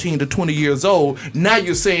at 15 to 20 years old. Now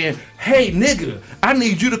you're saying, hey nigga, I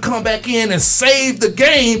need you to come back in and save the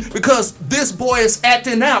game because this boy is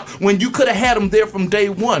acting out when you could have had him there from day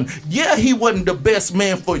one. Yeah, he wasn't the best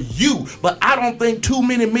man for you, but I don't think too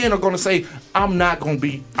many men are gonna say, I'm gonna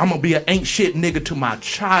be an ain't shit nigga to my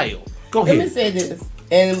child. Go ahead. Let me say this,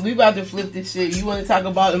 and we about to flip this shit. You want to talk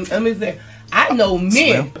about them? Let me say, I know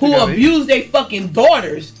men who abuse their fucking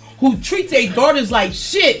daughters, who treat their daughters like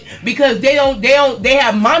shit because they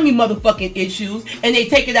have mommy motherfucking issues and they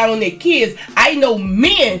take it out on their kids. I know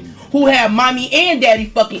men who have mommy and daddy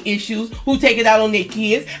fucking issues who take it out on their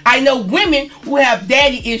kids. I know women who have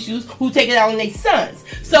daddy issues who take it out on their sons.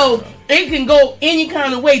 So it can go any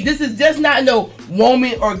kind of way. This is just not no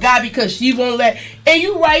woman or guy because she won't let. And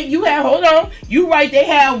you right, you right. They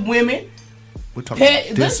have women. We're talking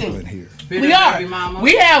about discipline here. We are.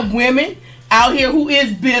 We have women out here who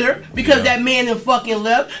is bitter because that man done fucking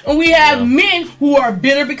left, and we have men who are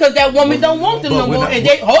bitter because that woman don't want them no more. And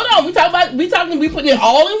they we putting it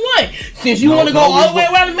all in one. Since you want to go all the way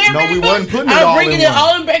around the marriage, I'm bringing it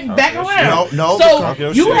all back around.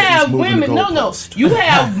 So you have women. You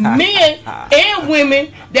have men and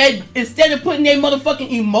women that instead of putting their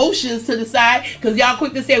motherfucking emotions to the side, because y'all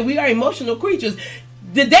quick to say we are emotional creatures.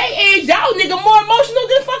 The day age, y'all nigga more emotional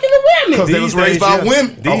than fucking the women. Because they was raised by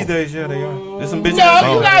women. These days, yeah, they are. There's some bitches.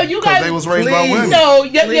 No, you guys. They was raised by women. No,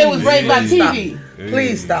 they was raised by TV.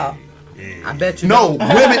 Please stop. I bet you. No,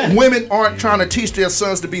 women aren't trying to teach their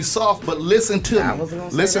sons to be soft, but listen to me.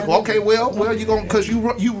 Listen. Okay, well, you gonna because you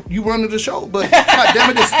running the show, but goddamn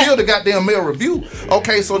it, it's still the goddamn male review.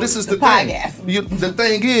 Okay, so this is the thing. The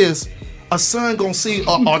thing is, a son gonna see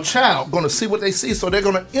a child gonna see what they see, so they're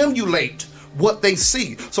gonna emulate what they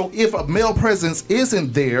see. So if a male presence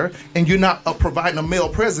isn't there and you're not providing a male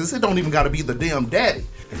presence, it don't even got to be the damn daddy.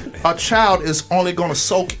 A child is only going to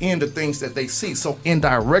soak in the things that they see. So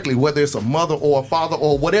indirectly, whether it's a mother or a father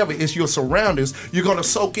or whatever, it's your surroundings, you're going to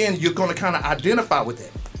soak in, you're going to kind of identify with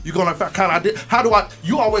that. You're going to kind of,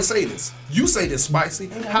 you always say this. You say this, Spicy.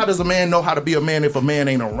 How does a man know how to be a man if a man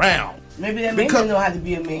ain't around? Maybe that man doesn't know how to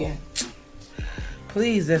be a man.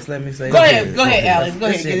 Please just let me say. Go ahead, Alex. Go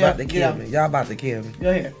ahead. Y'all about to kill me. Go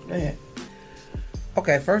ahead.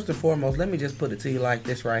 Okay, first and foremost, let me just put it to you like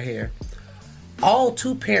this right here. All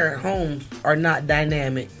two-parent homes are not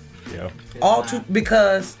dynamic. Yeah.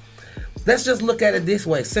 Because let's just look at it this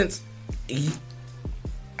way. Since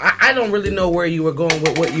I don't really know where you were going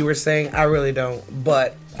with what you were saying. I really don't.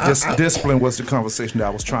 But discipline was the conversation that I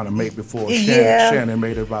was trying to make before Shannon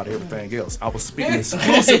made it about everything else. I was speaking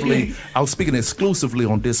exclusively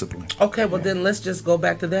on discipline. Okay, well then let's just go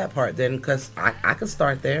back to that part then, because I could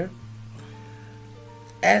start there.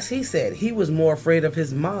 As he said, he was more afraid of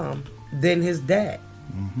his mom than his dad.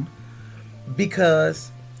 Mm-hmm.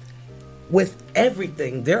 Because with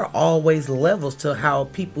everything, there are always levels to how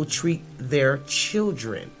people treat their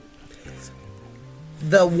children.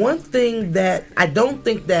 The one thing that I don't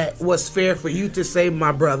think that was fair for you to say,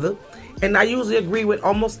 my brother, and I usually agree with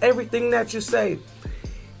almost everything that you say.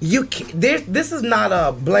 This is not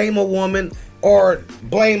a blame a woman or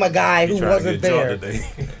blame a guy who wasn't there.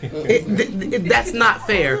 That's not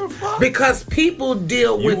fair because people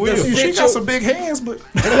deal with the situation. She got some big hands, but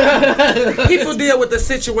people deal with the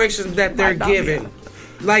situations that they're given.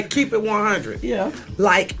 Like, keep it 100. Yeah.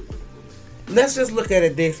 Like, let's just look at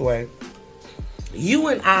it this way. You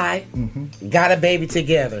and I got a baby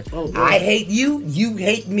together. Oh, I hate you, you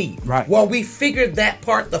hate me. Right. Well, we figured that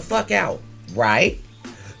part the fuck out, right?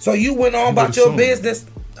 So you went on about your business.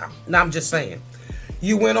 No, I'm just saying.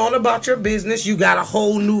 You went on about your business. You got a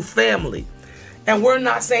whole new family. And we're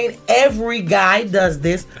not saying every guy does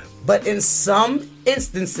this, but in some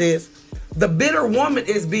instances, the bitter woman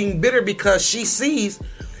is being bitter because she sees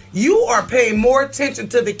you are paying more attention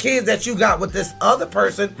to the kids that you got with this other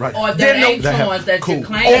person, right? Or that ain't ones that you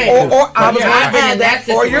claim, or I was going to add that,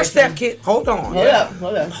 or your stepkid. Hold on,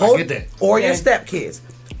 hold on. Get that. Or your stepkids.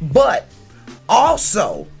 But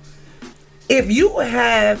also, if you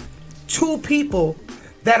have two people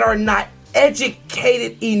that are not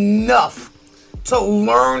educated enough to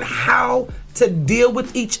learn how to deal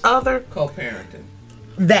with each other, co-parenting,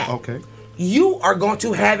 you are going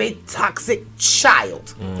to have a toxic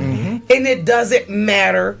child. Mm-hmm. And it doesn't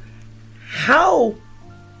matter how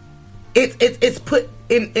it's put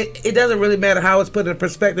in. It doesn't really matter how it's put in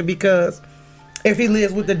perspective, because if he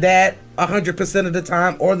lives with the dad 100% of the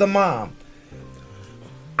time or the mom,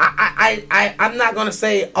 I'm not going to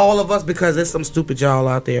say all of us, because there's some stupid y'all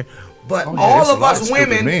out there, But Oh, yeah, all it's a of lot us of stupid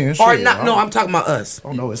women men, are shit. not. No, I'm talking about us.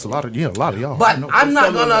 Oh no, it's a lot of y'all. But I know. I'm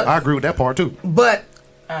not gonna. I agree with that part too. But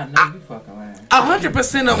I know you fucking lying.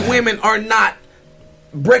 100% of women are not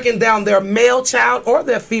breaking down their male child or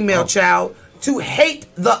their female child to hate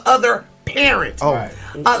the other parent. Oh, Right.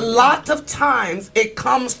 A lot of times it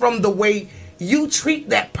comes from the way you treat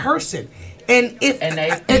that person. And if And they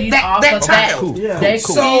feed off that of that. child. Yeah. They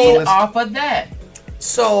Cool. feed So- off of that.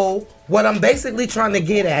 So what I'm basically trying to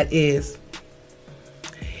get at is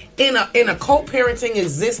in a co-parenting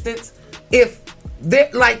existence, if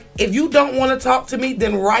you don't want to talk to me,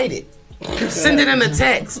 then write it. Send it in a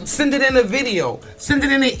text, send it in a video, send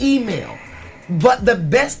it in an email. But the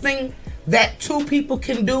best thing that two people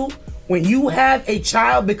can do when you have a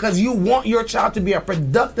child, because you want your child to be a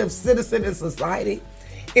productive citizen in society,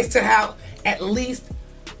 is to have at least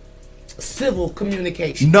civil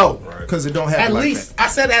communication. no, because it don't happen At like least. that. I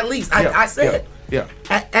said at least. I said yeah.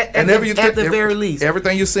 at the very least.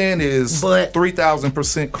 Everything you're saying is But-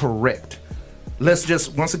 3,000% correct. Let's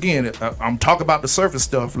just once again, I'm talking about the surface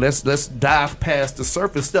stuff. Let's dive past the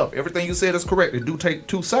surface stuff. Everything you said is correct. It do take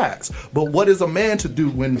two sides. But what is a man to do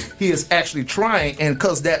when he is actually trying? And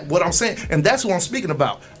cause that what I'm saying, and that's what I'm speaking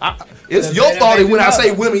about. It's The your better thought baby when I say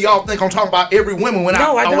mother. women, y'all think I'm talking about every woman. When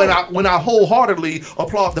No, I don't. when I wholeheartedly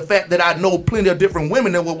applaud the fact that I know plenty of different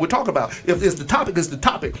women than what we're talking about. If it's the topic, it's the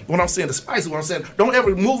topic. When I'm saying the spice, what I'm saying, don't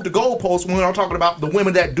ever move the goalposts when I'm talking about the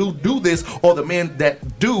women that do this or the men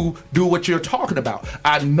that do what you're talking about.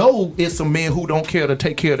 I know it's some men who don't care to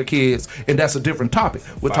take care of the kids, and that's a different topic.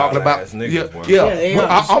 We're talking about Foul-ass niggas, boy. yeah. they But are.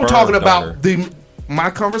 I'm Sperm talking donor. about my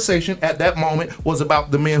conversation at that moment was about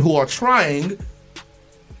the men who are trying.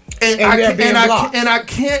 And they're being blocked. I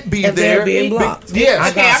can't be And there. they're being blocked.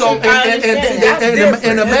 Yes. Okay, I So can- I understand. That's and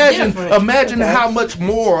different. imagine That's different. how much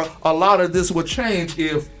more a lot of this would change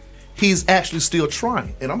if he's actually still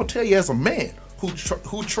trying. And I'm gonna tell you, as a man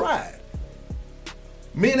who tried,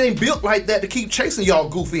 men ain't built like that to keep chasing y'all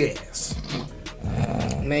goofy ass.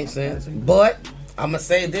 Makes sense. But I'm gonna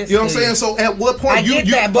say this. You know what I'm to you. saying? So at what point I get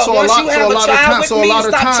that, but so once you have a child with me,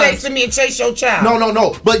 stop times, chasing me and chase your child.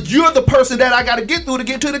 No. But you're the person that I got to get through to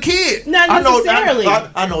get to the kid. Not necessarily.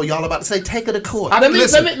 I know y'all about to say take her to court. Let me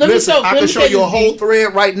show- I let can me show say you a this, whole D.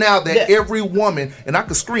 thread right now that Yeah. every woman, and I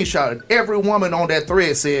can screenshot it. Every woman on that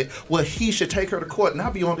thread said, "Well, he should take her to court." And I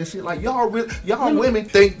be on this shit like y'all women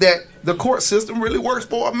think that the court system really works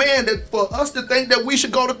for a man. That for us to think that we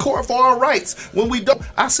should go to court for our rights when we don't.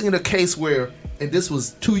 I seen a case where. And this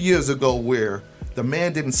was 2 years ago where the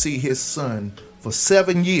man didn't see his son for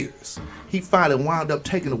 7 years. He finally wound up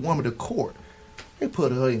taking the woman to court. They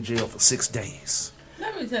put her in jail for 6 days.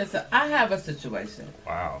 Let me tell you something. I have a situation.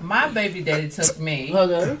 Wow. My baby daddy took me.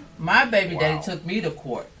 Hold on. My baby Wow. daddy took me to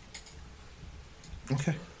court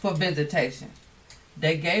Okay. for visitation.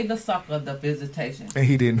 They gave the sucker the visitation, And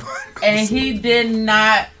he didn't. and he did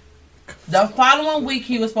not. The following week,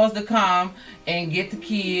 he was supposed to come and get the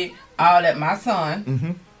kid. All that, my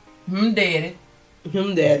son. Daddy.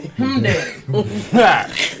 Him daddy.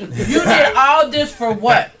 You did all this for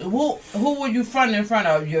what? Who were you fronting in front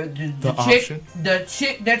of? The chick, option. the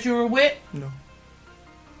chick that you were with? No.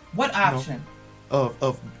 What option?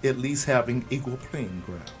 Of at least having equal playing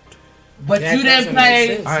ground. But That you didn't doesn't make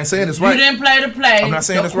play. sense. I ain't saying it's You right. didn't play the play. I'm not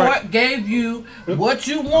saying the it's right. court gave you what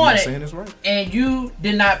you I'm not wanted, saying it's right. and you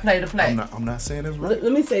did not play the play. I'm not saying it's right.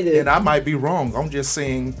 Let me say this. And I might be wrong. I'm just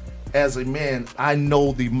saying, as a man, I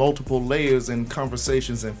know the multiple layers and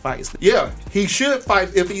conversations and fights. Yeah, he should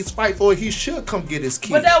fight. If he's fight for it, he should come get his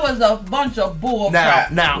kid. But that was a bunch of bull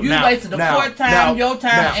crap. You wasted the court time, your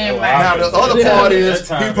time, and mine. Now the other part is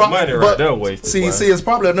That time and money right there wasted, See, boy. it's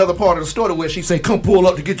probably another part of the story where she say, "Come pull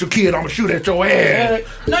up to get your kid. I'ma shoot at your ass."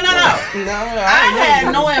 No. I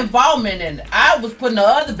had no involvement in it. I was putting the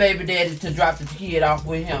other baby daddy to drop the kid off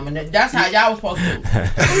with him, and that's how y'all was supposed to.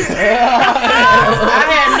 I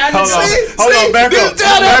had nothing. Hold on, back up.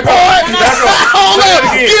 Tell that Back part. up. Hold Say it up,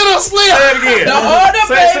 again. get her slip. Say it again. The older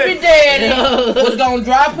Say- baby daddy was gonna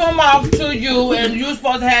drop him off to you, and you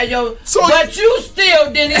supposed to have your. But you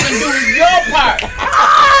still didn't even do your part.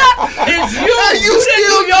 It's you. You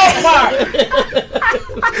didn't do your part.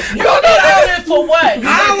 You did all this for what? You I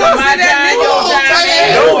don't wasted wanna my see that time, nigga your all time, day.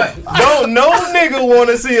 and yours. Don't no nigga want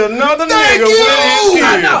to see another nigga you. with his kid.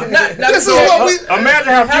 I know. This is what we.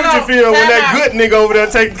 Imagine how Hello, Future feel when time that out. good nigga over there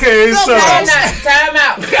taking care of his son. Time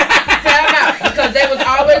out. Because they was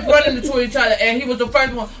always running into each other, and he was the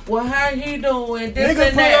first one. Well, how he doing? This Nigga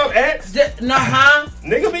and put up that. X.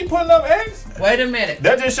 Nigga be putting up X. Wait a minute.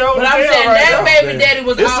 That just showed But the I'm tail saying right that there. baby daddy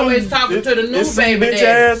was It's always some- talking to the new it's some baby bitch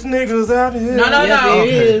daddy. ass niggas out here. No. Yes,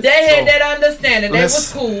 it is. They had that understanding. They was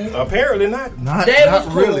Let's- cool. Apparently not. Not They was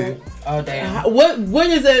cool. really. Oh damn. What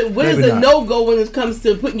is a Maybe not. no go when it comes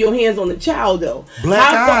to putting your hands on the child though? Black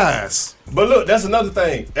How far- eyes. But look, that's another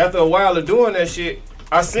thing. After a while of doing that shit,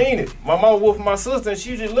 I seen it. My mom whooped my sister, and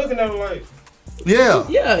she just looking at her like, Yeah.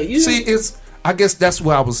 Yeah, you See, I guess that's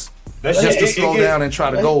where I was. that Just shit. to slow down and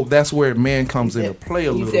try to go. That's where man comes into play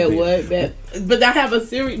a You little said bit. what? But I have a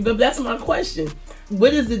serious. But that's my question.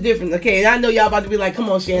 What is the difference? Okay, and I know y'all about to be like, "Come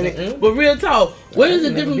on, Shannon," but real talk. What is the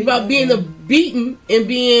difference about being a beaten and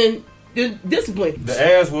being disciplined?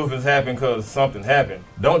 The ass whoopings happen because something happened.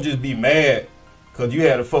 Don't just be mad because you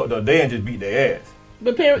had a fucked up day and just beat their ass.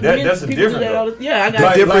 But parents, That's a people do different that all though. the, yeah, I got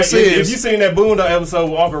Like- it. difference if is- you seen that Boondock episode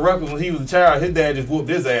with Uncle Ruckus when he was a child, his dad just whooped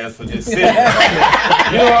his ass for just sitting.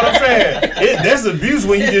 You know what I'm saying? That's abuse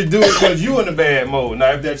when you just do it because you in a bad mode.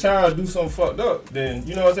 Now, if that child do something fucked up, then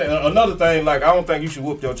you know what I'm saying. Another thing, like I don't think you should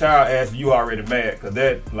whoop your child ass if you already mad, because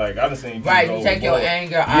that, like I done seen people Right, go you take your overboard.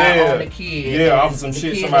 anger out on the kid. Yeah, off of some The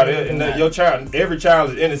shit kid somebody doesn't else, and do that your child, every child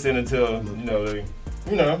is innocent until they.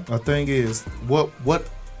 The thing is, what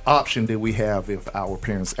option did we have if our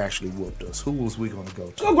parents actually whooped us? Who was we gonna go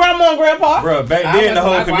to? Go grandma and grandpa. Bro, back I then the went to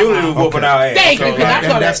whole my community grandma. was whooping our ass. Thank you, So, 'cause like,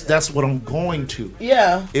 I- And that's what I'm going to.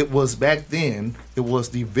 Yeah. It was back then. It was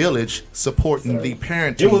the village supporting the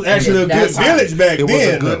parenting. it was actually a good That's village back It was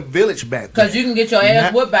then. a good village back then. Because you can get your ass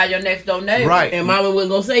Not- whooped by your next door neighbor. Right. And mama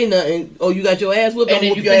wasn't gonna say nothing. Oh, you got your ass whooped. And I'm then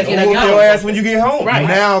whoop you your ass. think though. it when Whoop I like, get your home. ass when you get home. Right.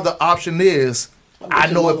 Now the option is, I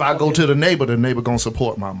know if I go to the neighbor gonna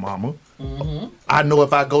support my mama. I know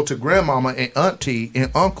if I go to grandmama and auntie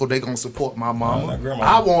and uncle, they gonna support my mama. not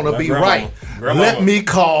grandmama. I want to Not be grandmama. right. Grandmama. Let me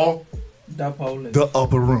call The police. the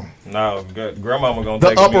upper room. No, grandmama gonna The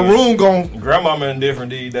take upper it in. room gon' Grandmama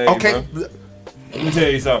indifferent these days, okay. bro. Let me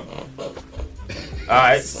tell you something.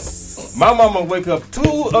 Alright. My mama wake up 2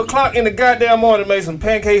 o'clock in the goddamn morning to make some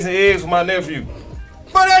pancakes and eggs for my nephew.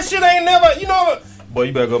 But that shit ain't never, you know what? Boy,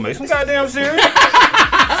 you better go make some goddamn cereal.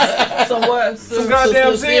 Some what? Some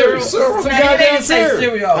goddamn cereal. Some goddamn cereal.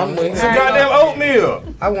 cereal. I'm with Some her. goddamn oatmeal.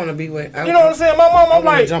 I want to be with. You know what I'm saying? My mama, I'm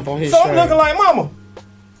wanna like, jump on his so I'm train. looking like, mama,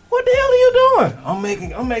 what the hell are you doing?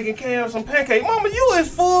 I'm making Cam some pancakes. Mama, you is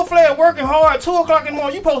full flat working hard, 2 o'clock in the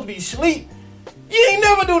morning. You supposed to be asleep. You ain't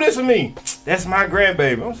never do this for me. That's my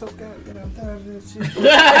grandbaby. I'm so goddamn tired of that shit. Oh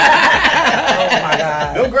my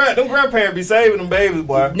God. Them grandparents be saving them babies,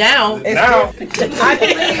 boy. Now, Now,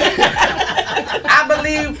 I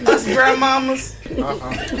believe us grandmamas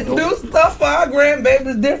do stuff for our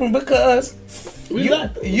grandbabies different because we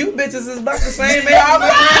got you bitches is about the same age. as my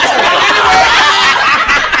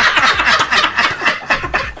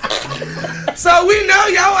grandchildren. So we know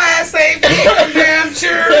your ass ain't damn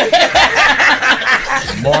sure.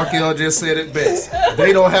 Markel just said it best.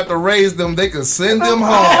 They don't have to raise them; they can send them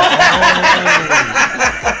home.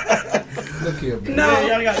 Look here, man.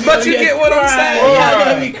 No, but you get what I'm saying. Y'all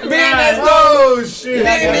gonna be Being as crying. though, shit.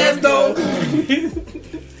 being as though,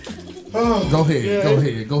 Go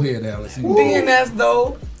ahead, Alice. being as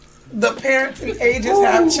though the parenting ages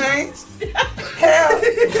have changed. Hell,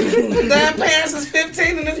 their parents is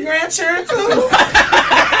 15 and his grandchildren too.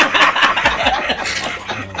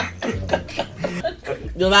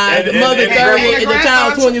 The line, the And- mother and 30 and the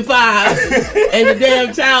child grandson- 25, and the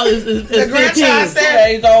damn child is The 15 grandchild said,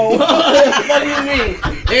 days old. What do you mean?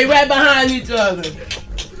 They right behind each other.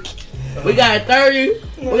 We got 30,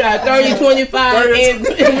 25, and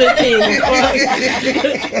 15.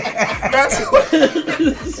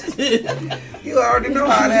 you already know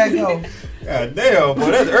how that go. God damn,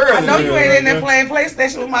 boy, that's early. I know you ain't in there playing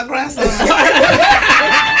PlayStation with my grandson.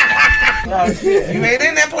 You ain't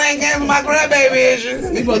in there playing games with my grandbaby, is you?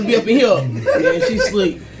 We supposed to be up in here. Yeah, she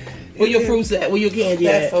sleep. Where your fruits at? Where your candy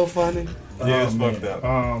That's at? so funny. Yeah, it's fucked up.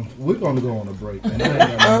 We're gonna go on a break. Man. I ain't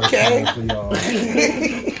got no much Okay. time for y'all.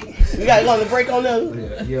 We gotta go on the break on them.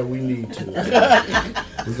 Yeah, we need to.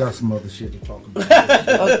 We got some other shit to talk about.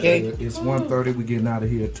 Okay. It's 1:30. We getting out of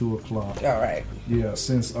here at 2 o'clock. All right. Yeah,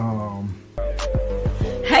 since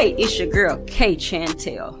Hey, it's your girl Kay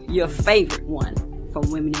Chantel, your favorite one from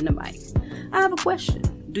Women in the Mic. I have a question.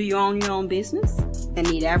 Do you own your own business and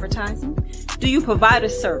need advertising? Do you provide a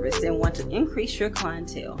service and want to increase your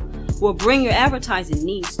clientele? Well, bring your advertising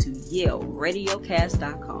needs to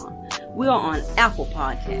YaleRadiocast.com. We are on Apple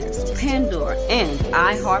Podcasts, Pandora, and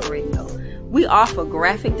iHeartRadio. We offer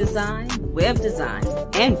graphic design, web design,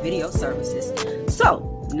 and video services. So,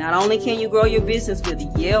 not only can you grow your business with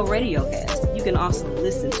Yale Radiocast, you can also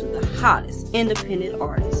listen to the hottest independent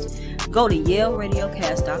artists. Go to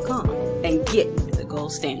YaleRadiocast.com and get the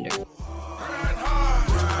gold standard.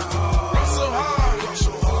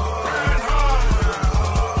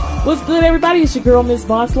 What's good, everybody? It's your girl, Miss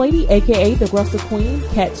Boss Lady, aka the Russell Queen.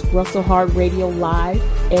 Catch Russell Hard Radio live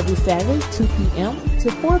every Saturday, 2 p.m.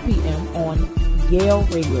 to 4 p.m. on Yale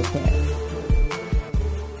Radio Cast.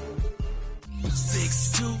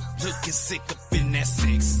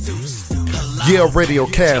 Yeah, Radio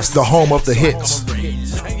Cast, the home of the hits.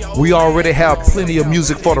 We already have plenty of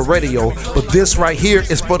music for the radio, but this right here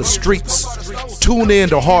is for the streets. Tune in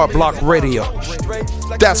to Hard Block Radio.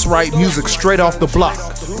 That's right, music straight off the block.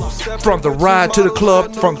 From the ride to the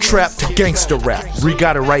club, from trap to gangster rap. We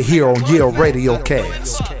got it right here on Yeah Radio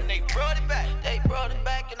Cast.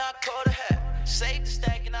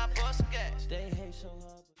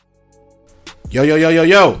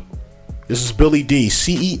 Yo. This is Billy D,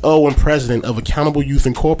 CEO and President of Accountable Youth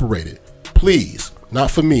Incorporated. Please, not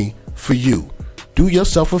for me, for you, do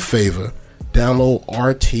yourself a favor, download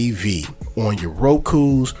RTV on your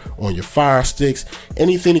Rokus, on your Fire Sticks,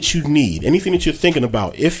 anything that you need, anything that you're thinking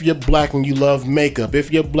about. If you're black and you love makeup, if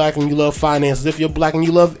you're black and you love finances, if you're black and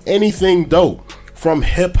you love anything dope, from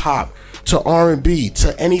hip hop to R&B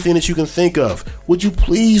to anything that you can think of, would you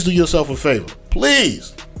please do yourself a favor?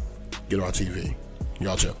 Please get RTV.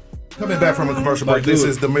 Y'all chill. Coming back from a commercial break, this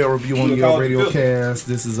is the Mail Review on Your Radio Cast.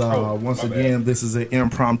 This is, once again, this is an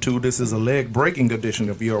impromptu. This is a leg-breaking edition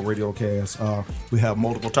of Your Radio Cast. We have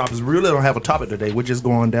multiple topics. We really don't have a topic today. We're just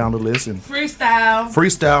going down the list and Freestyle.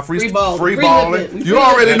 Free balling. You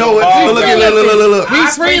already know it. Look.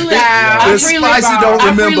 Spicy don't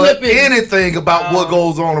remember anything about what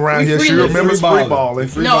goes on around here. She remembers free balling.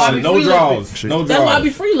 No draws. That's why I be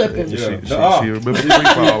free lipping. She remembers free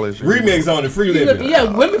balling. Remix on the free lipping. Yeah,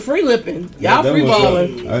 women free lipping. Y'all free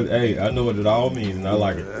balling. Hey, I know what it all means, and I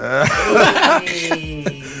like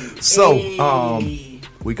it. So,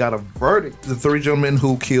 we got a verdict. The three gentlemen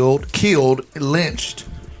who lynched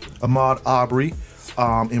Ahmaud Arbery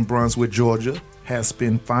in Brunswick, Georgia, has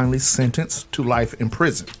been finally sentenced to life in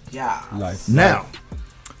prison. Yeah. Life. Now,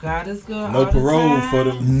 God is good. No parole for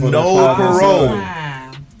them. No parole.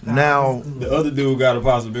 Now the other dude got a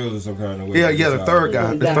possibility of some kind of way. Yeah, the third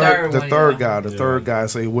guy. The third guy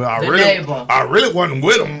say, "Well, I really wasn't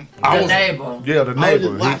with him. The neighbor. Yeah, the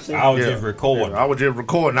neighbor. I was just recording. I was just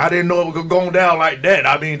recording. I didn't know it was going down like that.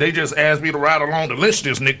 I mean, they just asked me to ride along to lynch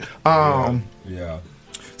this nigga. Yeah.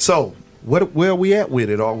 So, where are we at with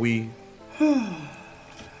it? Are we?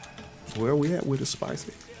 Where are we at with it,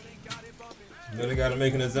 Spicy? They got to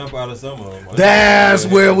make an example out of some of them. That's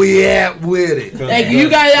where we at with it. Thank you. You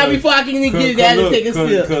got it out before I can even get that and take a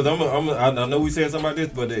sip. Because I know we said something about this,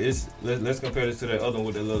 but let's compare this to that other one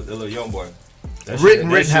with the little young boy.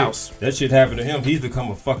 Rittenhouse. That shit happened to him. He's become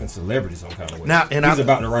a fucking celebrity some kind of way. Now, and he's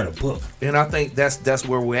about to write a book. And I think that's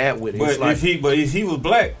where we're at with it. But if he was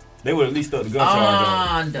black, they would at least stuck the gun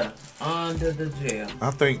charge on. Under the jail. I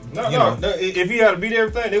think no. If he had to beat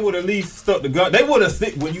everything, they would at least stuck the gun. They would have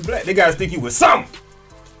stick when you black. They got to stick you with something.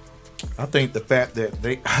 I think the fact that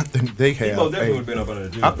they have. He most definitely would have been up under the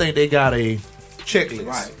jail. I think they got a checklist.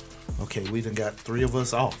 Right. Okay, we done got 3 of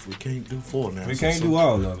us off. We can't do 4 now. We can't do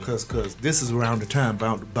all of them. Because this is around the time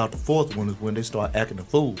about the 4th one is when they start acting a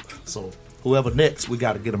fool. So whoever next, we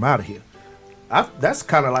got to get them out of here. That's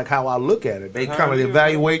kind of like how I look at it. They kind of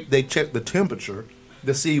evaluate. They check the temperature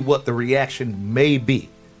to see what the reaction may be.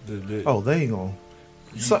 They ain't gonna.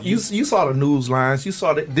 You saw the news lines. You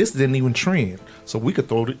saw that this didn't even trend. So we could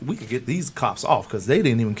get these cops off because they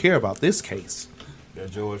didn't even care about this case. That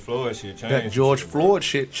George Floyd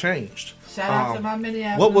shit changed. Shout out to my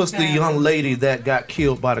Minneapolis. What was the young lady that got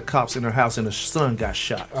killed by the cops in her house and her son got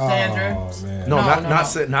shot? Sandra? Oh, man.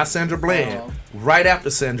 Not Sandra Bland. No. Right after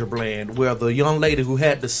Sandra Bland, where the young lady who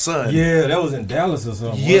had the son. Yeah, that was in Dallas or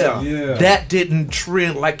something. Yeah. That didn't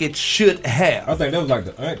trend like it should have. I think that was like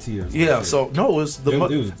the auntie or something. Yeah, so no, it's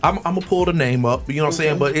the. I'm gonna pull the name up. You know what I'm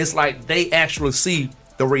saying? But it's like they actually see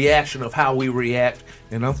the reaction of how we react,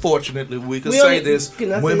 and unfortunately, we could say this: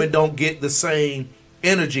 women don't get the same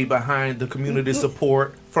energy behind the community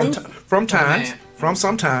support sometimes,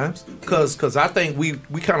 because I think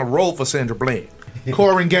we kind of roll for Sandra Bland.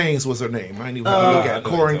 Corinne Gaines was her name. I ain't even look at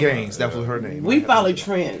Corinne Gaines. That was her name. We follow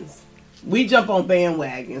trends. We jump on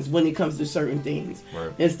bandwagons when it comes to certain things,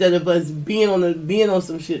 instead of us being on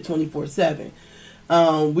some shit 24/7.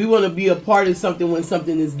 We want to be a part of something when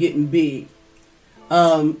something is getting big.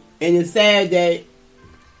 And it's sad that,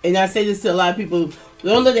 and I say this to a lot of people,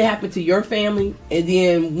 don't let it happen to your family and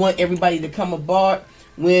then want everybody to come aboard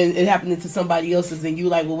when it happened to somebody else's and you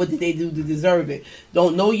like, well, what did they do to deserve it?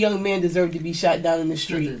 Don't no young man deserve to be shot down in the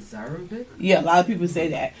street. Deserve it? Yeah, a lot of people say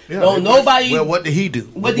that. Yeah, don't nobody. Well, what did he do?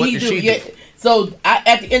 What did he do? Yeah. So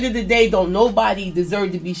at the end of the day, don't nobody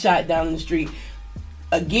deserve to be shot down in the street.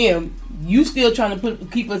 Again, you still trying to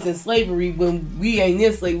keep us in slavery when we ain't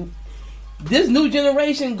in slavery. This new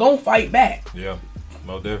generation gon' fight back. Yeah,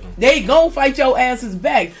 most definitely. They gon' fight your asses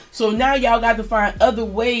back. So now y'all got to find other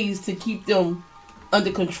ways to keep them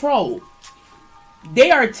under control.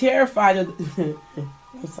 They are terrified of.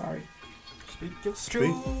 I'm sorry.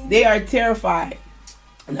 Speak. They are terrified,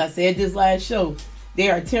 and I said this last show.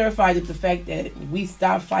 They are terrified of the fact that we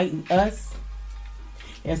stop fighting us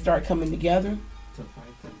and start coming together,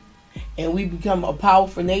 and we become a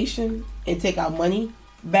powerful nation and take our money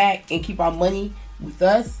back and keep our money with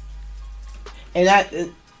us. And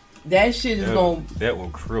that shit is going. That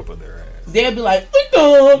will cripple their ass. They'll be like, and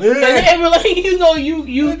they'll be like,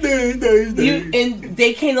 you, and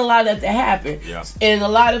they can't allow that to happen. Yeah. And a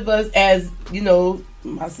lot of us, as you know,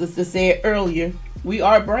 my sister said earlier, we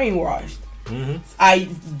are brainwashed.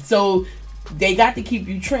 Mm-hmm. So they got to keep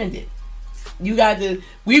you trending. You got to.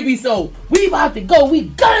 We about to go. We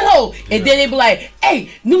go. And then they be like, hey,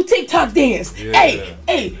 new TikTok dance. Yeah.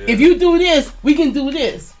 Hey, if you do this, we can do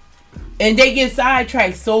this. And they get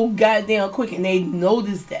sidetracked so goddamn quick, and they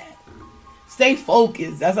notice that. Stay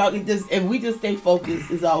focused. That's all. If we just stay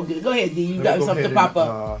focused, it's all good. Go ahead, D. You got something to pop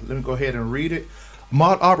up. Let me go ahead and read it.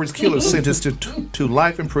 Maud Arbery's killer sentenced to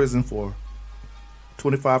life in prison for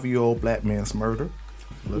 25-year-old black man's murder.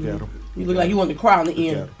 Look at him. You look like you want to cry on the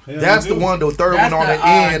end. That's the one. The third one on the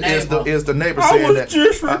end is the neighbor saying that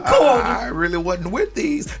just I really wasn't with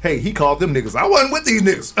these. Hey, he called them niggas. I wasn't with these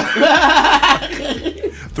niggas.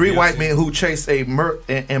 Three white men who chased and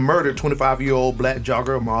murdered 25-year-old black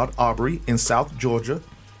jogger Maud Arbery in South Georgia,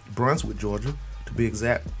 Brunswick, Georgia, to be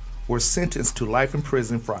exact, were sentenced to life in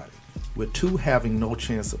prison Friday, with two having no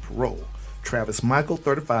chance of parole. Travis Michael,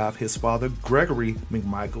 35, his father Gregory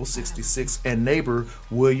McMichael, 66, and neighbor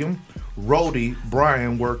William Rhodey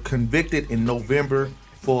Bryan were convicted in November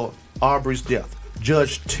for Arbery's death.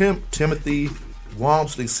 Judge Timothy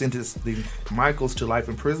Walmsley sentenced the Michaels to life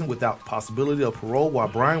in prison without possibility of parole, while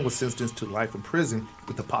Bryan was sentenced to life in prison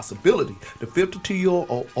with the possibility. The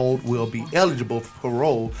 52-year-old will be eligible for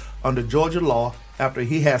parole under Georgia law after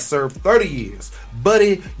he has served 30 years.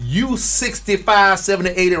 Buddy, you 65, 70,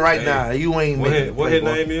 80 right now. You ain't what his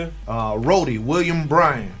name is? Rhodey, William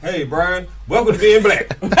Bryan. Hey, Brian, welcome to being black.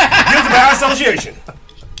 Guilty by association.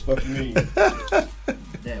 Fuck me.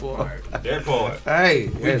 That part. Hey,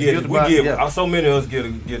 so many of us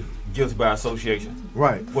get guilty by association.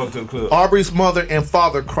 Right. Welcome to the club. Arbery's mother and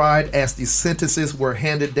father cried as the sentences were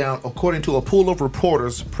handed down, according to a pool of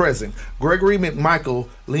reporters present. Gregory McMichael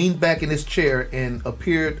leaned back in his chair and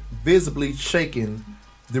appeared visibly shaken,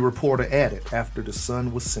 the reporter added, after the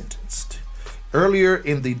son was sentenced. Earlier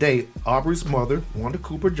in the day, Arbery's mother, Wanda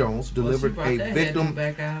Cooper Jones, delivered a victim.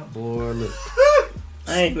 Back out. Boy, look.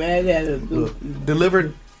 I ain't mad at it. Look,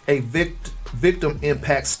 delivered a victim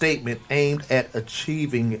impact statement aimed at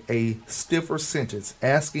achieving a stiffer sentence,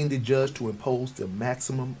 asking the judge to impose the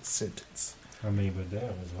maximum sentence. I mean, but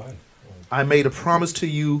damn, it's life. I made a promise to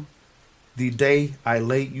you the day I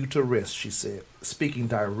laid you to rest, she said, speaking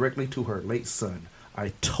directly to her late son.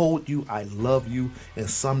 I told you I love you, and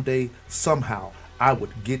someday, somehow, I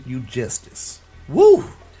would get you justice. Woo!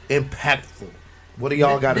 Impactful. What do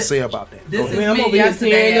y'all got to say about that? This is I'm me over here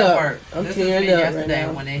yesterday tearing at up. work. I'm This is tearing me up right yesterday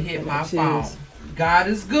now. when it hit my Cheers. phone. God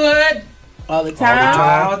is good All the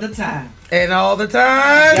time. all the time. And all the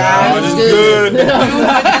time. God is good.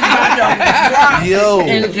 Yo.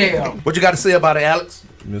 In jail. What you got to say about it, Alex?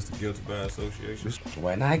 Mr. Guilty by association.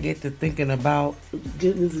 When I get to thinking about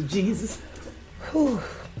Goodness of Jesus. whew,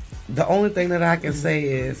 the only thing that I can say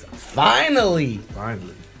is finally,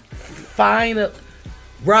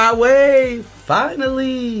 Broadway,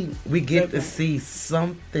 finally, we get to see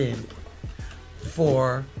something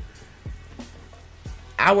for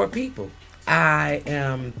our people. I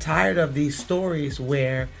am tired of these stories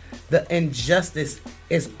where the injustice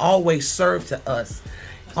is always served to us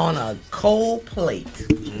on a cold plate.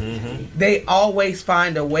 Mm-hmm. They always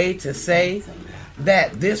find a way to say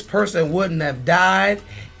that this person wouldn't have died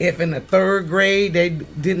if in the third grade they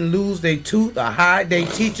didn't lose their tooth or hide their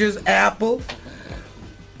teacher's apple.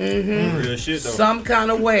 Real shit, though. Some kind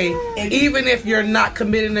of way, even if you're not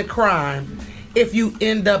committing a crime, if you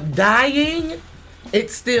end up dying,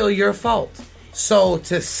 it's still your fault. So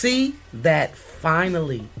to see that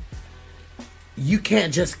finally you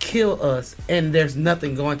can't just kill us and there's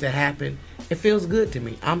nothing going to happen, it feels good to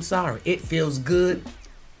me. I'm sorry. It feels good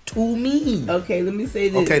to me. Okay, let me say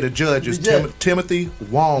this. Okay, the judge is Timothy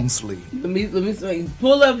Walmsley. Let me say,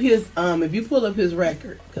 pull up his if you pull up his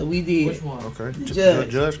record, because we did. Which one? Okay, Judge.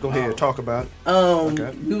 Judge, go ahead, talk about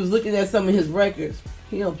it. We was looking at some of his records.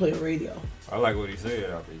 He don't play radio. I like what he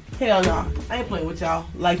said. Hell no. I ain't playing with y'all.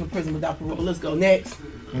 Life in prison without parole. Let's go next.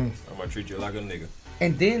 I'm gonna treat you like a nigga.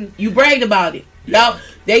 And then you bragged about it. Y'all,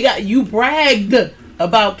 you bragged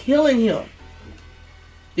about killing him.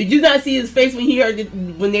 Did you not see his face when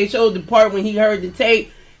when they showed the part when he heard the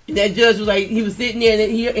tape? And that judge was like, he was sitting there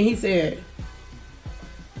and he said,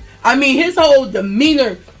 I mean, his whole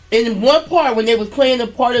demeanor in one part when they was playing the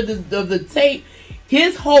part of the tape,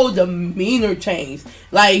 his whole demeanor changed.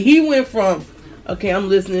 Like he went from, okay, I'm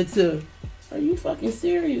listening to, are you fucking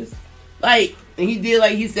serious? Like, and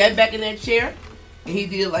he sat back in that chair and he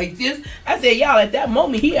did like this. I said, y'all, at that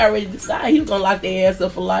moment he already decided he was gonna lock their ass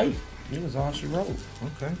up for life. It was all she wrote.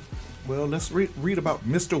 Okay. Well, let's read about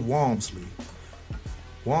Mr. Walmsley.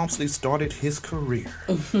 Walmsley started his career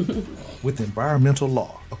with environmental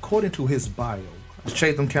law. According to his bio,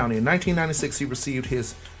 Chatham County, in 1996, he received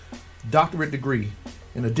his doctorate degree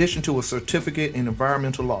in addition to a certificate in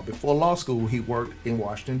environmental law. Before law school, he worked in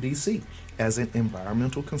Washington, D.C. as an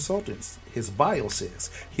environmental consultant. His bio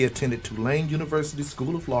says he attended Tulane University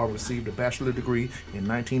School of Law and received a bachelor degree in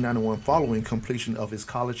 1991 following completion of his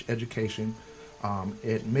college education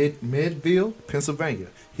at Midville, Pennsylvania.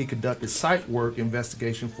 He conducted site work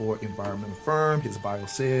investigation for environmental firm. His bio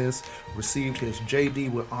says received his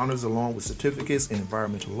JD with honors along with certificates in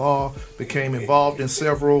environmental law. Became involved in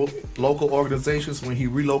several local organizations when he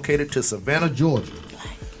relocated to Savannah, Georgia.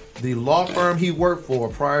 The law firm he worked for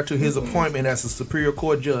prior to his appointment as a Superior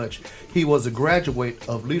Court judge, he was a graduate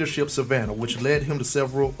of Leadership Savannah, which led him to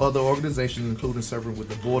several other organizations, including serving with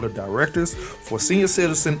the Board of Directors for Senior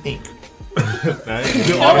Citizen, Inc. I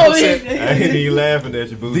ain't even laughing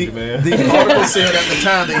at you, booty, man. The article said at the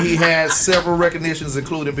time that he had several recognitions,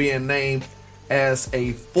 including being named as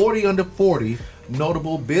a 40 under 40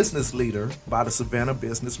 notable business leader by the Savannah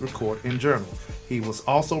Business Record and Journal. He was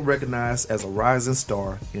also recognized as a rising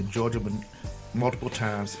star in Georgia multiple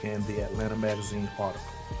times in the Atlanta Magazine article.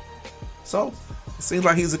 So, it seems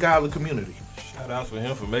like he's a guy of the community. Shout out for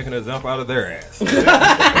him for making a jump out of their ass.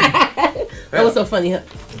 That was so funny.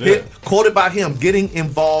 Yeah. Quoted by him, getting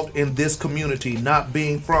involved in this community, not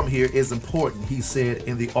being from here is important, he said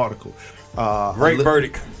in the article. Great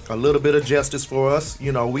verdict. A little bit of justice for us.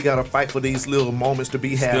 You know, we got to fight for these little moments to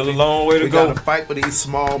be happy. Still a long way to go. We got to fight for these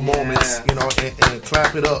small moments, you know, and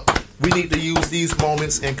clap it up. We need to use these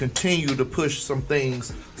moments and continue to push some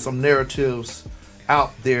things, some narratives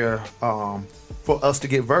out there for us to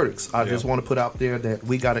get verdicts. I just want to put out there that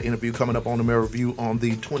we got an interview coming up on the Mirror Review on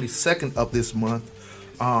the 22nd of this month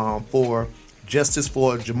for justice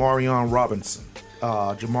for Jamarion Robinson.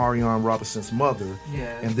 Jamarion Robinson's mother.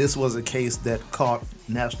 Yes. And this was a case that caught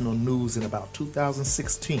national news in about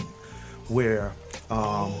 2016 where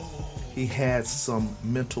he had some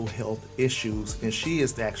mental health issues, and she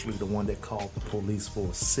is actually the one that called the police for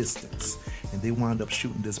assistance, and they wound up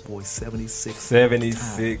shooting this boy 76 times.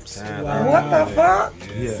 Wow. What the fuck?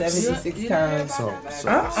 Yes. 76 times.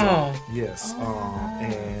 Yes.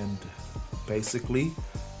 And basically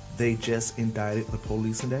they just indicted the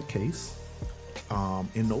police in that case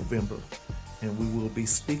in November, and we will be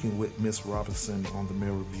speaking with Miss Robinson on the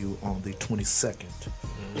Mirror Review on the 22nd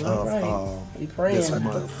of this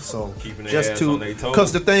month. So just to,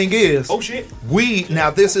 because the thing is,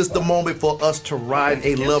 this is the moment for us to ride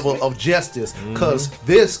a level of justice, because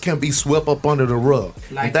this can be swept up under the rug.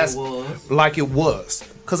 Like it was.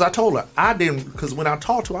 Because I told her I didn't. Because when I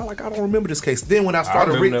talked to her, I don't remember this case. Then when I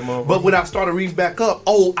started reading, when I started reading back up,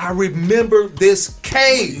 I remember this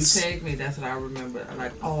case. You tagged me. That's what I remember. I'm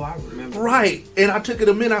like, I remember. Right, and I took it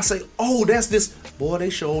a minute. I say, that's this. Boy, they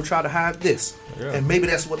sure try to hide this, and maybe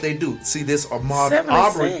that's what they do. See this Ahmaud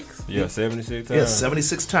Arbery. Yeah, 76 times. Yeah,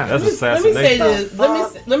 76 times. That's assassination.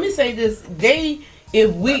 Let me say this.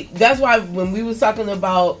 That's why when we was talking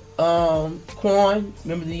about Quan,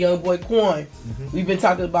 remember the young boy Quan? We've been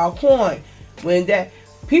talking about Quan. When that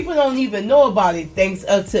people don't even know about it, thanks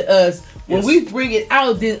to us. When we bring it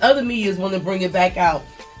out, then other medias want to bring it back out.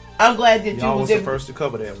 I'm glad that y'all was the first to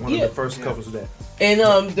cover that. One of the first covers of that.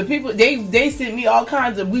 And the people they sent me all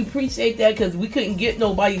kinds of. We appreciate that because we couldn't get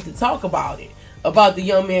nobody to talk about it. About the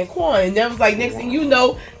young man Quan, and that was like next thing you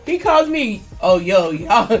know, he calls me, y'all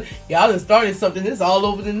done started something. This all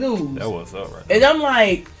over the news. That was up right. And I'm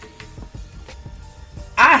like,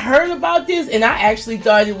 I heard about this, and I actually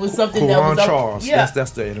thought it was something that was Charles. That's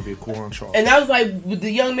the interview, Quan Charles. And I was like, with the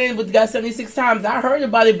young man with the guy 76 times, I heard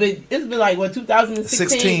about it, but it's been like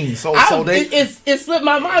 2016. It slipped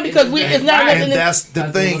my mind because it's not nothing. And that's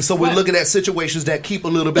the thing. So we're looking at situations that keep a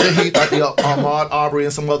little bit of heat, like the Ahmaud Arbery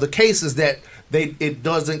and some other cases that. It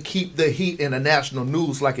doesn't keep the heat in the national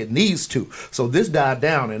news like it needs to. So this died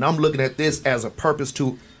down, and I'm looking at this as a purpose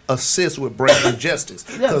to assist with bringing justice.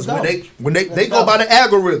 Because go. when they go by the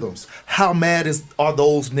algorithms, how mad are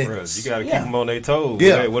those niggas? Bruh, you gotta keep them on their toes.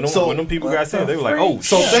 Yeah. When So- them people got sent, they were like, oh,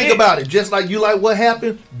 So shit. think about it. Just like you like what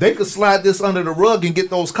happened, they could slide this under the rug and get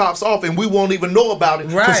those cops off, and we won't even know about it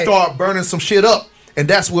to Right. start burning some shit up. And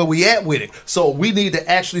that's where we at with it. So we need to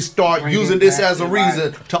actually start Bring using it this back, as a you're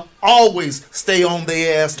reason right. to always stay on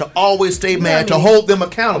their ass, to always stay mad, to hold them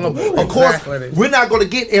accountable. Of course, Exactly. we're not going to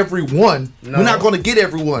get everyone. No. We're not going to get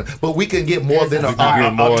everyone, but we can get more than a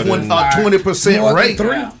get more than- 20% More than rate.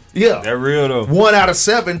 3. Yeah, That real though. 1 out of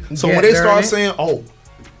 7. So Get when they dirty. start saying, "Oh,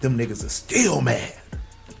 them niggas are still mad,"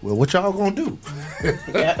 well, what y'all gonna do?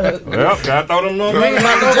 Well, gotta throw them on.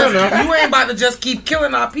 You ain't about to just keep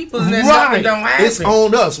killing our people and then nothing don't happen. It's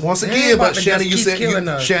on us once They again. ain't about But to Shannon, just you keep said killing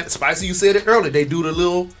us. Spicy, you said it earlier. They do the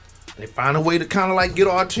little. They find a way to kind of like get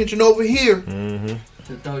our attention over here, To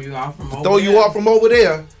throw you off from over throw you there. off from over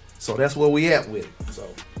there. So that's where we at with it. So,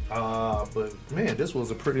 but man, this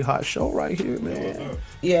was a pretty hot show right here, man.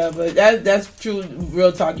 Yeah, but that's true.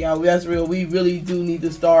 Real talk, y'all. That's real. We really do need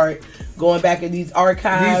to start going back in these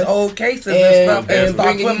archives, These old cases and, and- stuff, and and start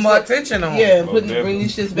bringing putting these more up- attention on. yeah, definitely. bring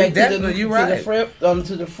these shits back to Definitely, the you to right. the front,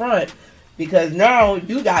 to the front. Because now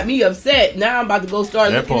you got me upset. Now I'm about to go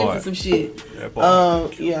start That looking part. into some shit. That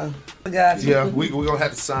part. Yeah. Got you. Yeah, we're gonna have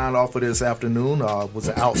to sign off for this afternoon. It was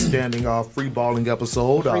an outstanding free balling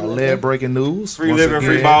episode. Lead breaking news. Free once living, free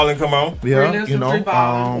again. balling, come on. Yeah, Free you living, know. free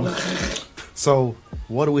balling. So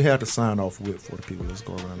what do we have to sign off with for the people? Let's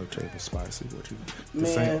go around the table. Spicy, what you? the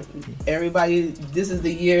same- Man, everybody, this is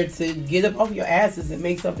the year to get up off your asses and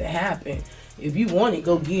make something happen. If you want it,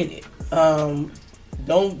 go get it.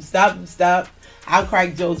 Don't stop. I'll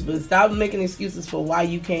crack jokes, but stop making excuses for why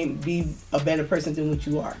you can't be a better person than what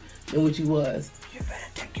you are, than what you was. You better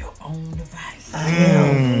take your own advice. I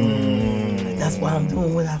am. That's why I'm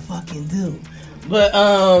doing what I fucking do. But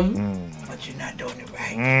But you're not doing it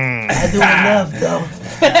right. I do enough though.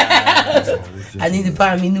 I need to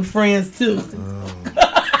find me new friends too.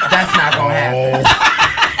 That's not gonna happen.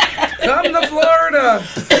 Come to Florida.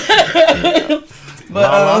 But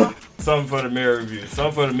Lala, something for the mirror review.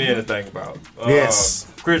 Something for the men to think about. Yes.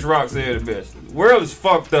 Chris Rock said it best. The world is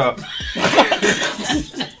fucked up.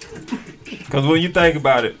 Because when you think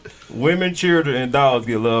about it, women, children, and dogs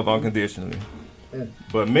get love unconditionally.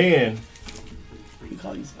 But men we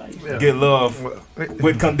call you Spice. get love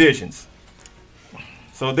with conditions.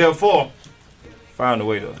 So therefore, find a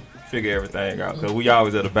way to figure everything out. Because we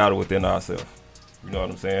always at a battle within ourselves. You know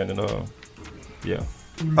what I'm saying? And yeah.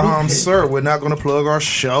 Sir, we're not gonna plug our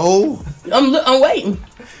show. I'm waiting.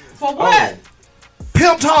 For what?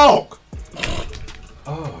 Pimp Talk.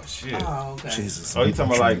 Oh shit. Oh, okay. Jesus. Oh, you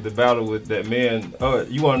talking about like the battle with that man? Oh,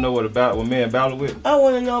 you want to know what men battle with? I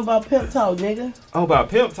want to know about Pimp Talk, nigga. Oh, about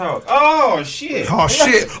Pimp Talk. Oh shit. Oh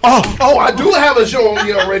shit! Oh! I do have a show on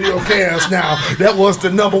Yale Radio Cast now. That was the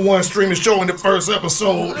 #1 streaming show in the first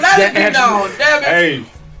episode. Let That it be known. Damn it.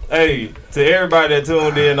 Hey, to everybody that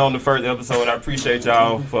tuned in on the first episode, I appreciate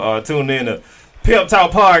y'all for tuning in to Pimp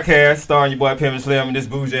Talk Podcast, starring your boy Pimp Slim and this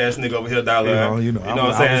bougie ass nigga over here, Dollar. You know, what I I'm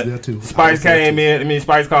was saying? there too. I Spice was there came too. in. I mean,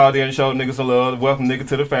 Spice called in and showed niggas some love. Welcome nigga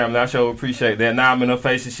to the family. I sure appreciate that. Now I'm in her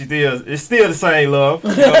face, and it's still the same love. You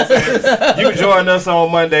know what I'm saying? You can join us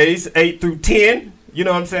on Mondays, 8 through 10. You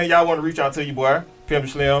know what I'm saying? Y'all want to reach out to your boy, Pimp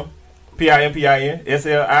Slim, PIMPIN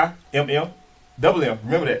SLIMM. Double M,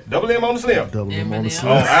 remember that. Double M on the Slim. Double M on the Eminem.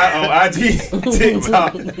 slim. On IG,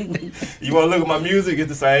 TikTok. You want to look at my music? It's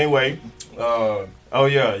the same way. Oh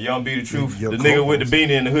yeah, Young Be the Truth. Your The nigga with the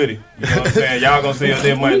beanie and the hoodie. You know what I'm saying? Y'all gonna see us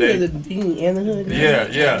there Monday. The beanie and the hood.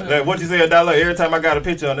 Yeah. Like, what you say, Dollar? Every time I got a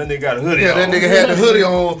picture on, that nigga got a hoodie Yeah, on. that nigga had the hoodie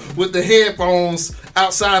on with the headphones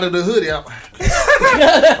outside of the hoodie.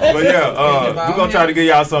 But yeah, we're gonna try to give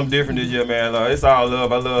y'all something different this year, man. It's all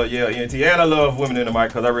love. I love ENT, and I love Women in the Mic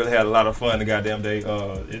because I really had a lot of fun the goddamn day.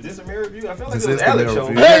 Is this a mirror review? I feel like This it was is the Alex mirror show.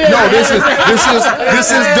 review. No, this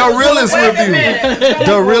is the realest review.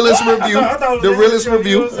 The realest review. I thought it was The realest show.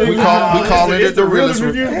 review. We call it the realest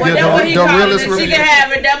review. Well, that's what he The called realest it. She review. can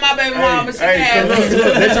have it. That's my baby mama. She can have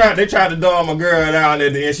it. They tried to dog my girl down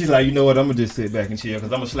at the end. She's like, you know what? I'm gonna just sit back and chill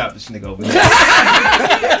because I'm gonna slap this nigga over there.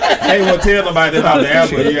 I ain't gonna tell nobody that out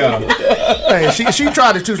there, but yeah. Hey, she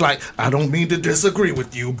tried it too. She's like, I don't mean to disagree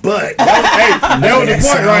with you, but That was the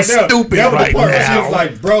point right there. Stupid That was right the point where she now. was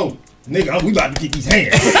like, bro, nigga, we about to get these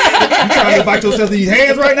hands. You trying to invite yourself to these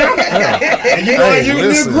hands right now? And you know I Hey, usually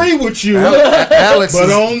listen. agree with you. Alex But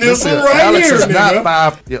is, on this listen, one right Alex here, is not nigga.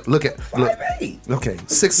 5. Yeah, look. Okay,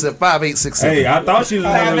 6'5", 5'8", 6'7". Hey, I thought she was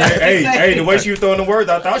related. Hey, the way she was throwing the words,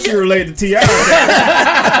 I thought she was related to T.I.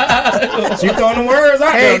 She throwing the words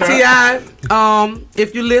out Hey there. now. Ti,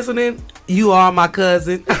 if you listening, You are my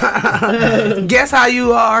cousin. Guess how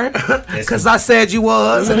you are? Because I said you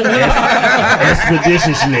was.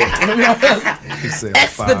 Expeditiously. He said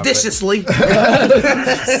Expeditiously.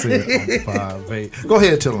 5'8". Go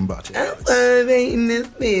ahead and tell them about you.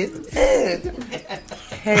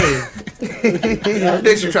 Hey.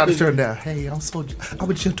 Next you try to turn down. Hey, I'm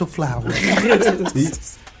a gentle flower.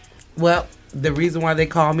 Well, the reason why they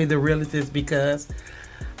call me the realist is because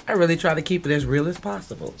I really try to keep it as real as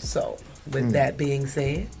possible. So, with that being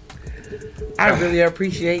said, I really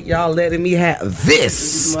appreciate y'all letting me have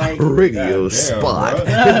this radio spot.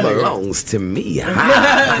 It belongs to me.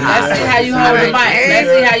 Let's see how you hold the mic. Let's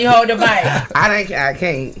see how you hold the mic. I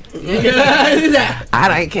can't.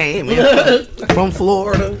 I came from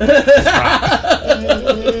Florida.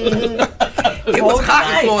 It was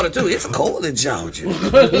hot in Florida too. It's cold in Georgia.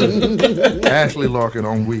 Ashley Larkin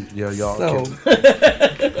on week. Yeah, y'all. So,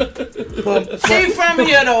 She from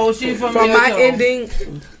here though. She from for here my too. ending,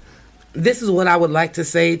 this is what I would like to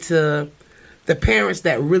say to the parents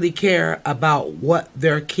that really care about what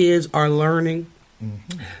their kids are learning.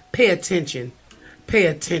 Pay attention. Pay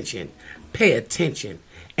attention. Pay attention.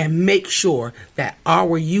 And make sure that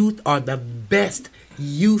our youth are the best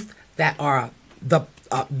youth that are the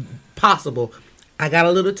possible. I got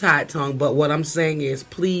a little tight tongue, but what I'm saying is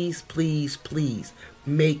please, please, please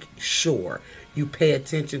make sure you pay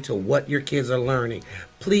attention to what your kids are learning.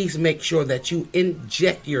 Please make sure that you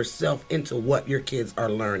inject yourself into what your kids are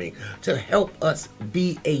learning to help us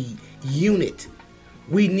be a unit.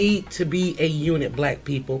 We need to be a unit, black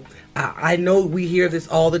people. I know we hear this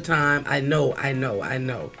all the time. I know.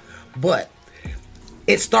 But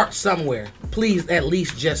it starts somewhere. Please at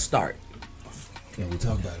least just start. Yeah, we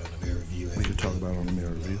talk about it on the mirror review. We could talk about it on the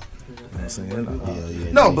mirror review. You know what I'm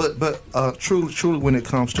saying? No, but truly, when it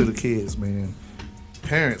comes to the kids, man,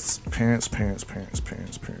 parents.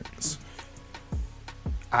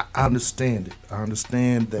 I understand it. I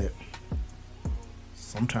understand that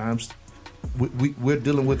sometimes we're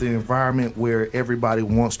dealing with an environment where everybody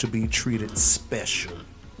wants to be treated special,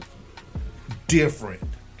 different,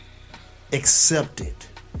 accepted,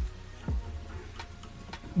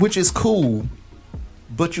 which is cool.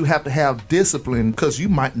 But you have to have discipline because you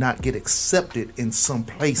might not get accepted in some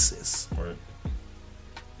places. Right.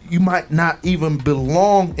 You might not even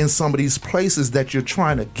belong in some of these places that you're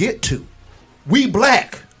trying to get to. We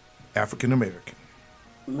black, African American,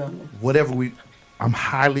 whatever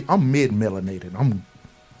I'm mid-melanated. I'm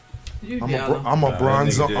a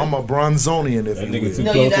bronzonian, if you will. Too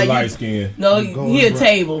close to light skin. No, he a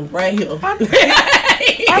table right here.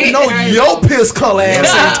 I know your piss color ass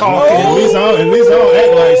ain't talking. At least I don't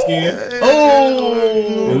act light skin.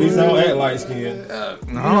 At least I don't act light skin.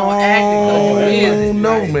 You don't act it because you is it.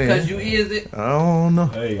 No, man. Because you is it. I don't know.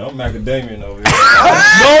 Hey, I'm macadamian over here.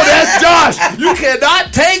 No, that's Josh. You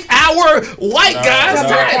cannot take our white guys.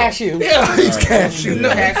 Cashew. Yeah, he's cashew. No,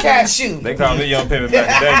 cashew. They call me Young Pimpin'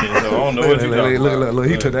 Macadamian, so I don't know what you're talking about. Look,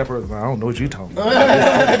 he took that person. I don't know what you talking about.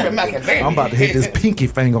 I'm about to hit this pinky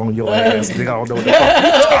finger on your ass. Nigga, I don't know what the fuck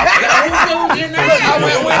you talking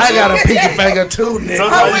about. I got a pinky finger too, nigga.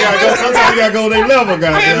 Sometimes you gotta go with their level,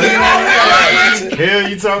 goddamn. Hell,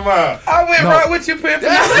 you talking about? I went right with your pimpin'.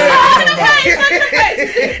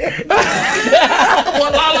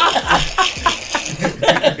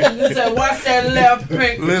 Watch that left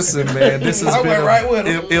pink. Listen, man, this has been right with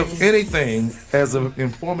him. if anything, as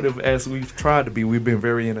informative as we've tried to be, we've been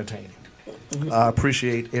very entertaining. I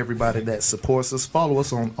appreciate everybody that supports us. Follow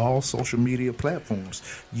us on all social media platforms.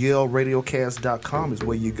 YaleRadiocast.com is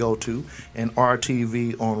where you go to, and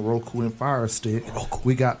RTV on Roku and Fire Stick.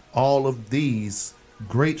 We got all of these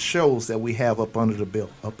great shows that we have up under the belt,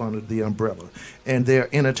 up under the umbrella, and they're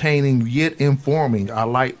entertaining yet informing. I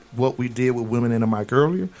like what we did with Women in the Mic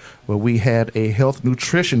earlier, where we had a health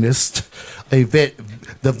nutritionist,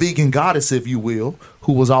 the vegan goddess, if you will,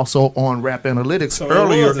 who was also on Rap Analytics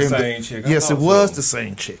earlier. It was the same chick. Yes, it was the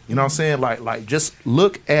same chick. You know what I'm saying? Like just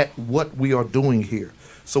look at what we are doing here,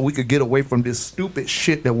 so we could get away from this stupid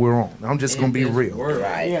shit that we're on. I'm just gonna be real.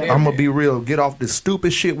 I'm gonna be real. Get off this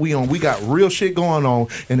stupid shit we on. We got real shit going on,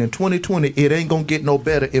 and in 2020, it ain't gonna get no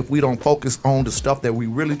better if we don't focus on the stuff that we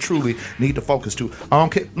really truly need to focus to. I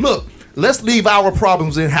don't care. Look, let's leave our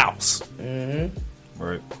problems in house.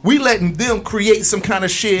 Right. We letting them create some kind of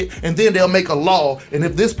shit, and then they'll make a law, and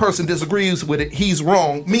if this person disagrees with it, he's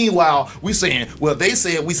wrong. Meanwhile, we saying, well, they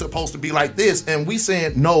said we supposed to be like this, and we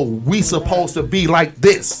saying, no, we supposed to be like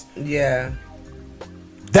this. Yeah.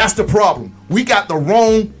 That's the problem. We got the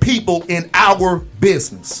wrong people in our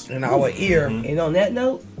business. In our ear. And on that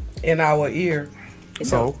note, In our ear.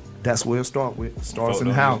 So That's where it starts in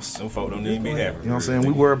the house. Them folk don't even be happy. You know what I'm saying?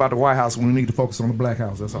 We worry about the White House when we need to focus on the Black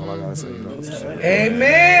House. That's all I gotta say. You know what I'm saying?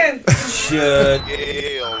 Amen. Shut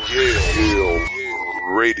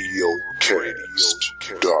Radio Cast.